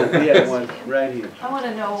 Cool. We have one right here. I want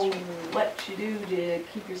to know what you do to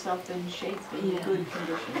keep yourself in shape in good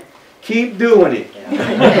condition. Keep doing it. You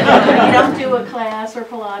don't do a class or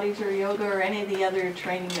Pilates or yoga or any of the other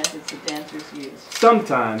training methods that dancers use.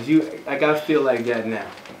 Sometimes I feel like that now.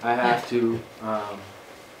 I have to.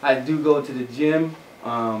 I do go to the gym.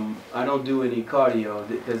 I don't do any cardio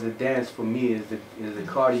because the dance for me is the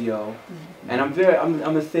cardio, and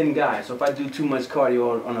I'm a thin guy. So if I do too much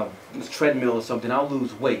cardio on a treadmill or something, I'll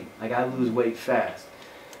lose weight. Like I lose weight fast.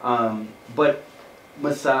 But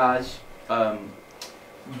massage,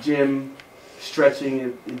 gym,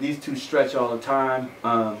 stretching. These two stretch all the time.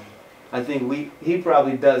 I think he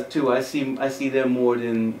probably does too. I see them more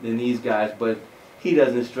than these guys, but he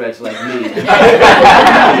doesn't stretch like me. He needs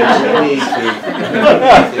to.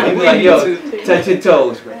 He'd be like, yo, touch your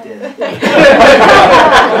toes right there.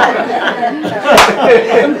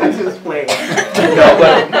 I'm just playing. No,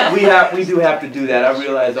 but we do have to do that. I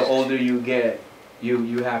realize the older you get, you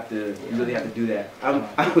really have to do that.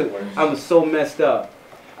 I was so messed up.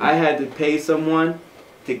 I had to pay someone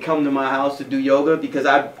to come to my house to do yoga because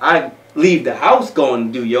I leave the house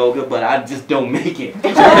going to do yoga, but I just don't make it.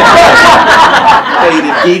 Pay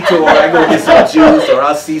the detour, I go get some juice, or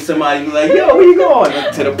I'll see somebody be like, yo, where you going?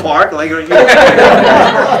 To the park? Like,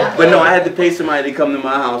 but no, I had to pay somebody to come to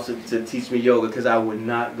my house to teach me yoga because I would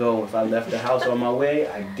not go. If I left the house on my way,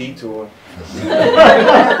 I'd detour.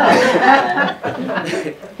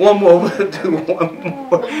 One more, we'll do one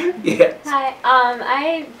more. Yes. Hi,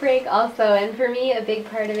 I break also, and for me a big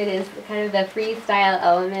part of it is kind of the freestyle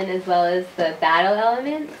element as well as the battle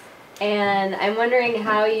elements. And I'm wondering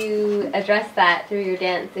how you address that through your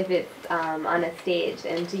dance if it's on a stage.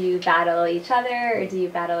 And do you battle each other, or do you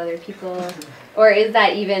battle other people? Or is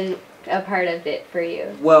that even a part of it for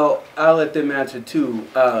you? Well, I'll let them answer too.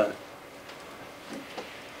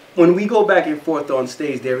 When we go back and forth on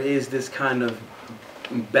stage, there is this kind of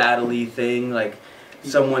battle-y thing, like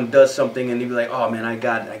someone does something and you be like, oh man, I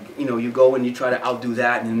got it. You go and you try to outdo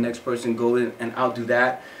that, and the next person goes and outdo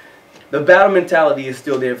that. The battle mentality is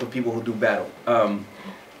still there for people who do battle.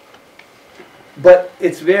 But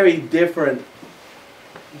it's very different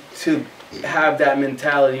to have that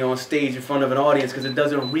mentality on stage in front of an audience because it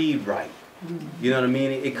doesn't read right. You know what I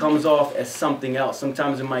mean? It comes off as something else.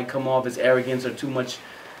 Sometimes it might come off as arrogance or too much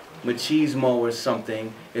machismo or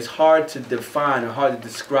something. It's hard to define or hard to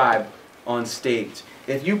describe on stage.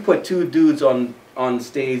 If you put two dudes on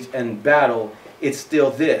stage and battle, it's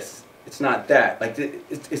still this. It's not that. Like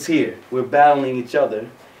it's here. We're battling each other,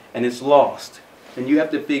 and it's lost. And you have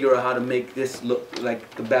to figure out how to make this look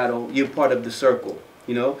like the battle. You're part of the circle,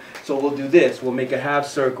 So we'll do this. We'll make a half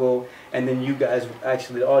circle, and then you guys,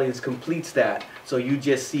 actually the audience completes that. So you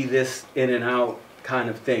just see this in and out kind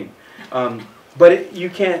of thing. But you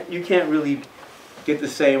can't really get the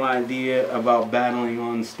same idea about battling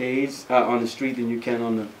on stage, on the street, than you can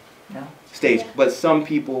on the stage. But some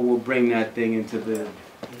people will bring that thing into the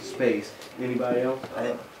space. Anybody else?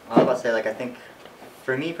 I was about to say, like, I think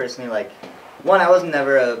for me personally, like, one,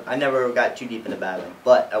 I never got too deep into battling,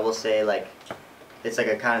 but I will say, like, it's like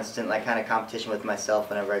a constant, like, kind of competition with myself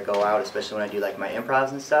whenever I go out, especially when I do, like, my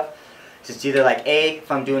improvs and stuff. Just either, like,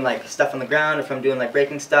 if I'm doing, like, stuff on the ground, if I'm doing, like,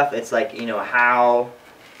 breaking stuff, it's like, you know, how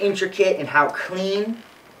intricate and how clean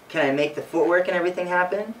can I make the footwork and everything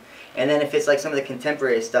happen. And then if it's like some of the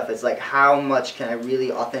contemporary stuff, it's like how much can I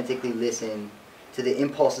really authentically listen to the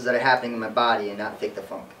impulses that are happening in my body and not fake the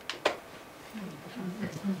funk.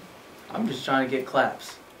 I'm just trying to get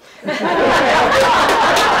claps. I'm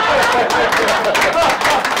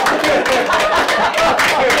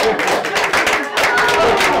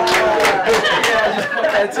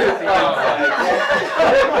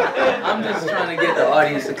just trying to get the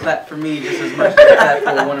audience to clap for me just as much as they clap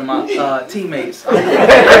for one of my teammates. Like,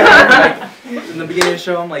 in the beginning of the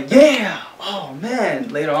show, I'm like, yeah, oh man.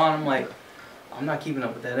 Later on, I'm like, I'm not keeping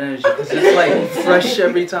up with that energy because it's like fresh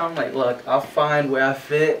every time. I'm like, look, I'll find where I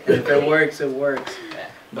fit, and if it works, it works.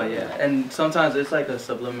 But yeah, and sometimes it's like a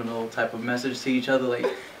subliminal type of message to each other, like,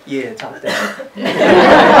 yeah, top that.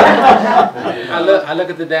 I look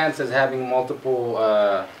at the dance as having multiple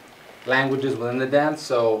languages within the dance,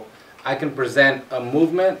 so I can present a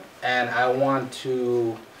movement and I want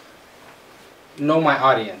to know my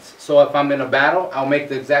audience. So if I'm in a battle, I'll make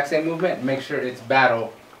the exact same movement and make sure it's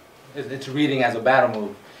battle. It's reading as a battle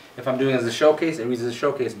move. If I'm doing it as a showcase, it reads as a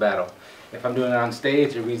showcase battle. If I'm doing it on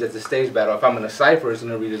stage, it reads as a stage battle. If I'm in a cipher, it's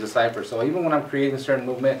going to read as a cipher. So even when I'm creating a certain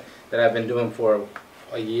movement that I've been doing for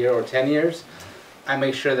a year or 10 years, I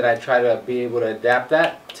make sure that I try to be able to adapt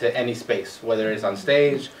that to any space, whether it's on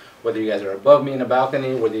stage, whether you guys are above me in a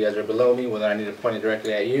balcony, whether you guys are below me, whether I need to point it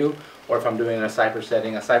directly at you, or if I'm doing it in a cipher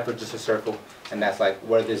setting. A cipher is just a circle, and that's like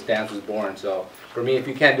where this dance was born. So for me, if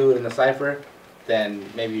you can't do it in a cipher, then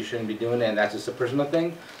maybe you shouldn't be doing it, and that's just a personal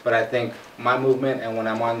thing. But I think my movement, and when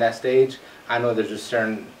I'm on that stage, I know there's just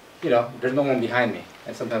certain, you know, there's no one behind me,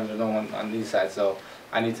 and sometimes there's no one on these sides. So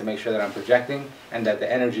I need to make sure that I'm projecting, and that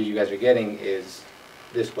the energy you guys are getting is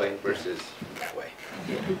this way versus that way.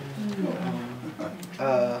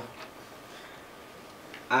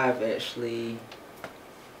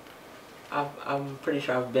 I'm pretty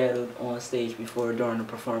sure I've battled on stage before during a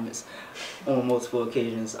performance on multiple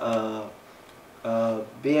occasions.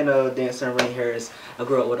 Being a dancer in Rennie Harris, I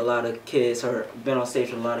grew up with a lot of kids, or been on stage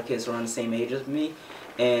with a lot of kids around the same age as me,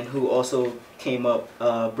 and who also came up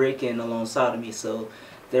breaking alongside of me. So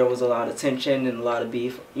there was a lot of tension and a lot of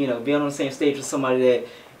beef. You know, being on the same stage with somebody that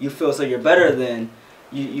you feel so you're better than,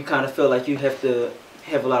 you kind of feel like you have to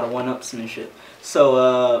have a lot of one-upsmanship.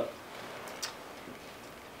 So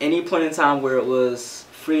any point in time where it was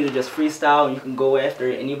free to just freestyle and you can go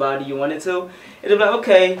after anybody you wanted to, it'd be like,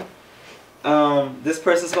 okay, this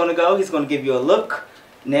person's going to go, he's going to give you a look,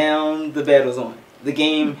 now the battle's on. The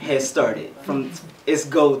game has started. It's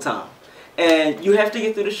go time. And you have to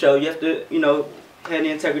get through the show, you have to, you know, have the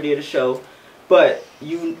integrity of the show, but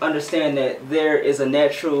you understand that there is a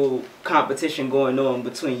natural competition going on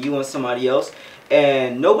between you and somebody else,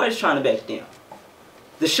 and nobody's trying to back down.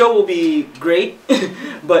 The show will be great,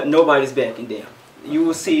 but nobody's backing down. You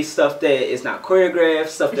will see stuff that is not choreographed,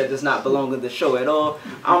 stuff that does not belong in the show at all.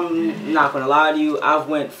 I'm not going to lie to you, I've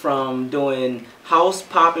went from doing house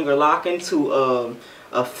popping or locking to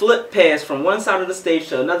a flip pass from one side of the stage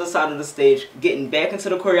to another side of the stage, getting back into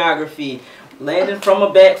the choreography, landing from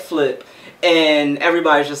a back flip, and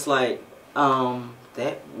everybody's just like,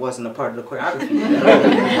 that wasn't a part of the choreography.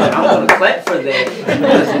 Like, I'm going to clap for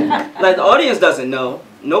that. Like, the audience doesn't know.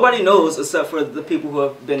 Nobody knows except for the people who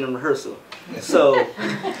have been in rehearsal. So it's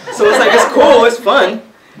like, it's cool, it's fun.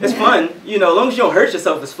 It's fun. You know, as long as you don't hurt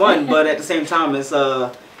yourself, it's fun. But at the same time, it's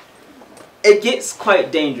it gets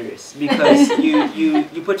quite dangerous because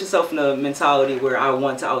you put yourself in a mentality where I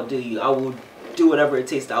want to outdo you. I will do whatever it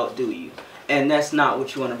takes to outdo you. And that's not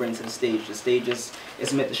what you want to bring to the stage. The stage is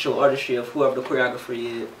meant to show artistry of whoever the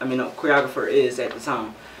choreographer is at the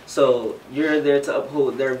time. So you're there to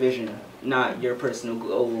uphold their vision, not your personal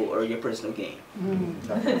goal or your personal gain.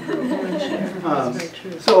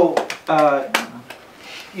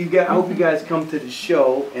 I hope you guys come to the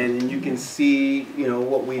show and you can see, you know,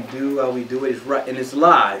 what we do, how we do it. It's right, and it's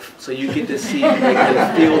live, so you get to see, you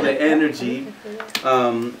can feel the energy,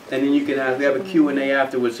 and then you can ask. We have a Q&A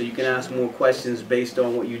afterwards, so you can ask more questions based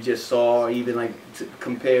on what you just saw, or even like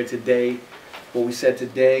compare today, what we said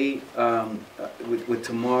today with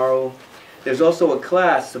tomorrow. There's also a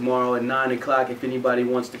class tomorrow at 9 o'clock if anybody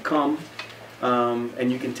wants to come.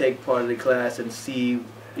 and you can take part of the class and see,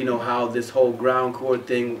 you know, how this whole ground chord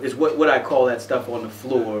thing is what I call that stuff on the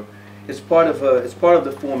floor. It's part of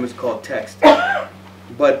the form. It's called text,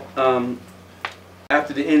 but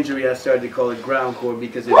after the injury, I started to call it ground chord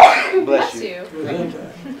because it bless you.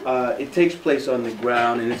 It takes place on the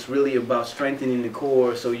ground, and it's really about strengthening the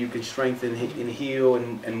core so you can strengthen and heal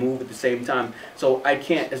and move at the same time. So I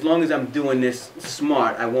can't, as long as I'm doing this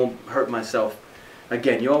smart, I won't hurt myself.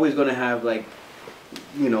 Again, you're always going to have, like,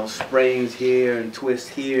 you know, sprains here and twists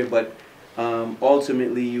here, but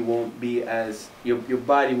ultimately you won't be as, your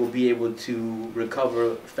body will be able to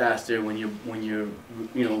recover faster when you're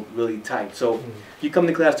you know, really tight. So if you come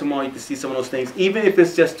to class tomorrow, you can see some of those things, even if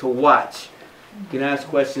it's just to watch. You can ask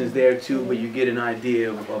questions there too, but you get an idea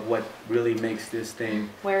of what really makes this thing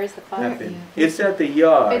Where is the class? happen. It's at the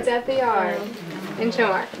yard. It's at the yard in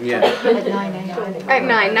Chomar. Yeah. At 9 a.m. At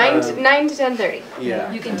 9 to 10:30. Yeah.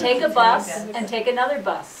 You can take a bus and take another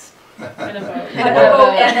bus. And a boat. And a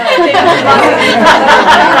boat and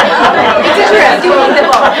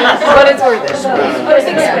but it's worth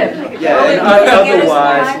it. Yeah,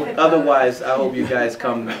 and otherwise, I hope you guys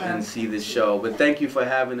come and see this show. But thank you for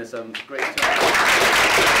having us. Great time.